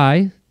it a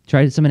try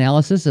some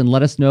analysis, and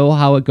let us know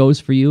how it goes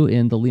for you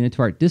in the Lean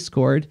Into Art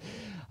Discord.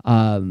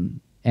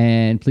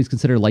 And please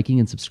consider liking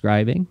and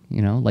subscribing.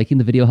 Liking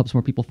the video helps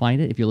more people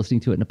find it. If you're listening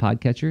to it in a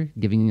podcatcher,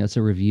 giving us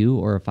a review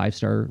or a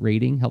 5-star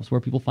rating helps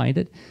more people find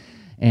it.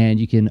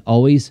 And you can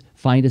always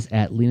find us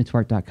at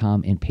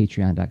leanitoart.com and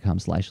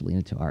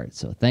patreon.com/leanitoart.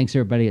 So thanks,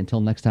 everybody. Until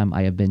next time,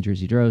 I have been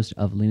Jerzy Drozd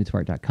of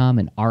leanitoart.com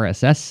and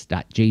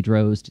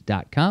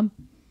rss.jdrozd.com.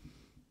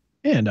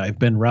 And I've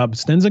been Rob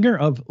Stenzinger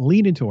of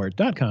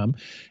leanitoart.com.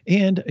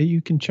 And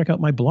you can check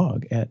out my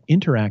blog at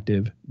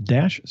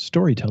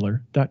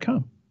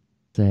interactive-storyteller.com.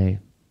 Say,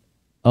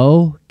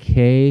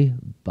 okay,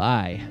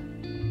 bye.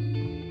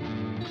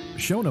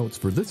 Show notes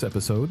for this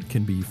episode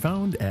can be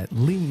found at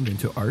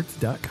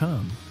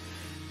leanintoart.com.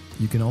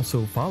 You can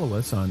also follow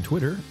us on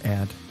Twitter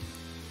at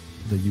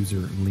the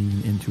user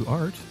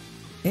leanintoart,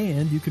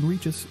 and you can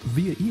reach us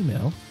via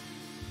email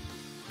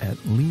at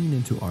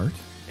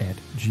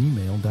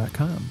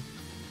leanintoart@gmail.com.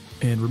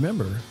 And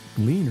remember,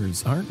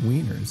 leaners aren't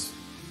wieners.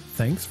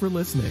 Thanks for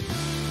listening.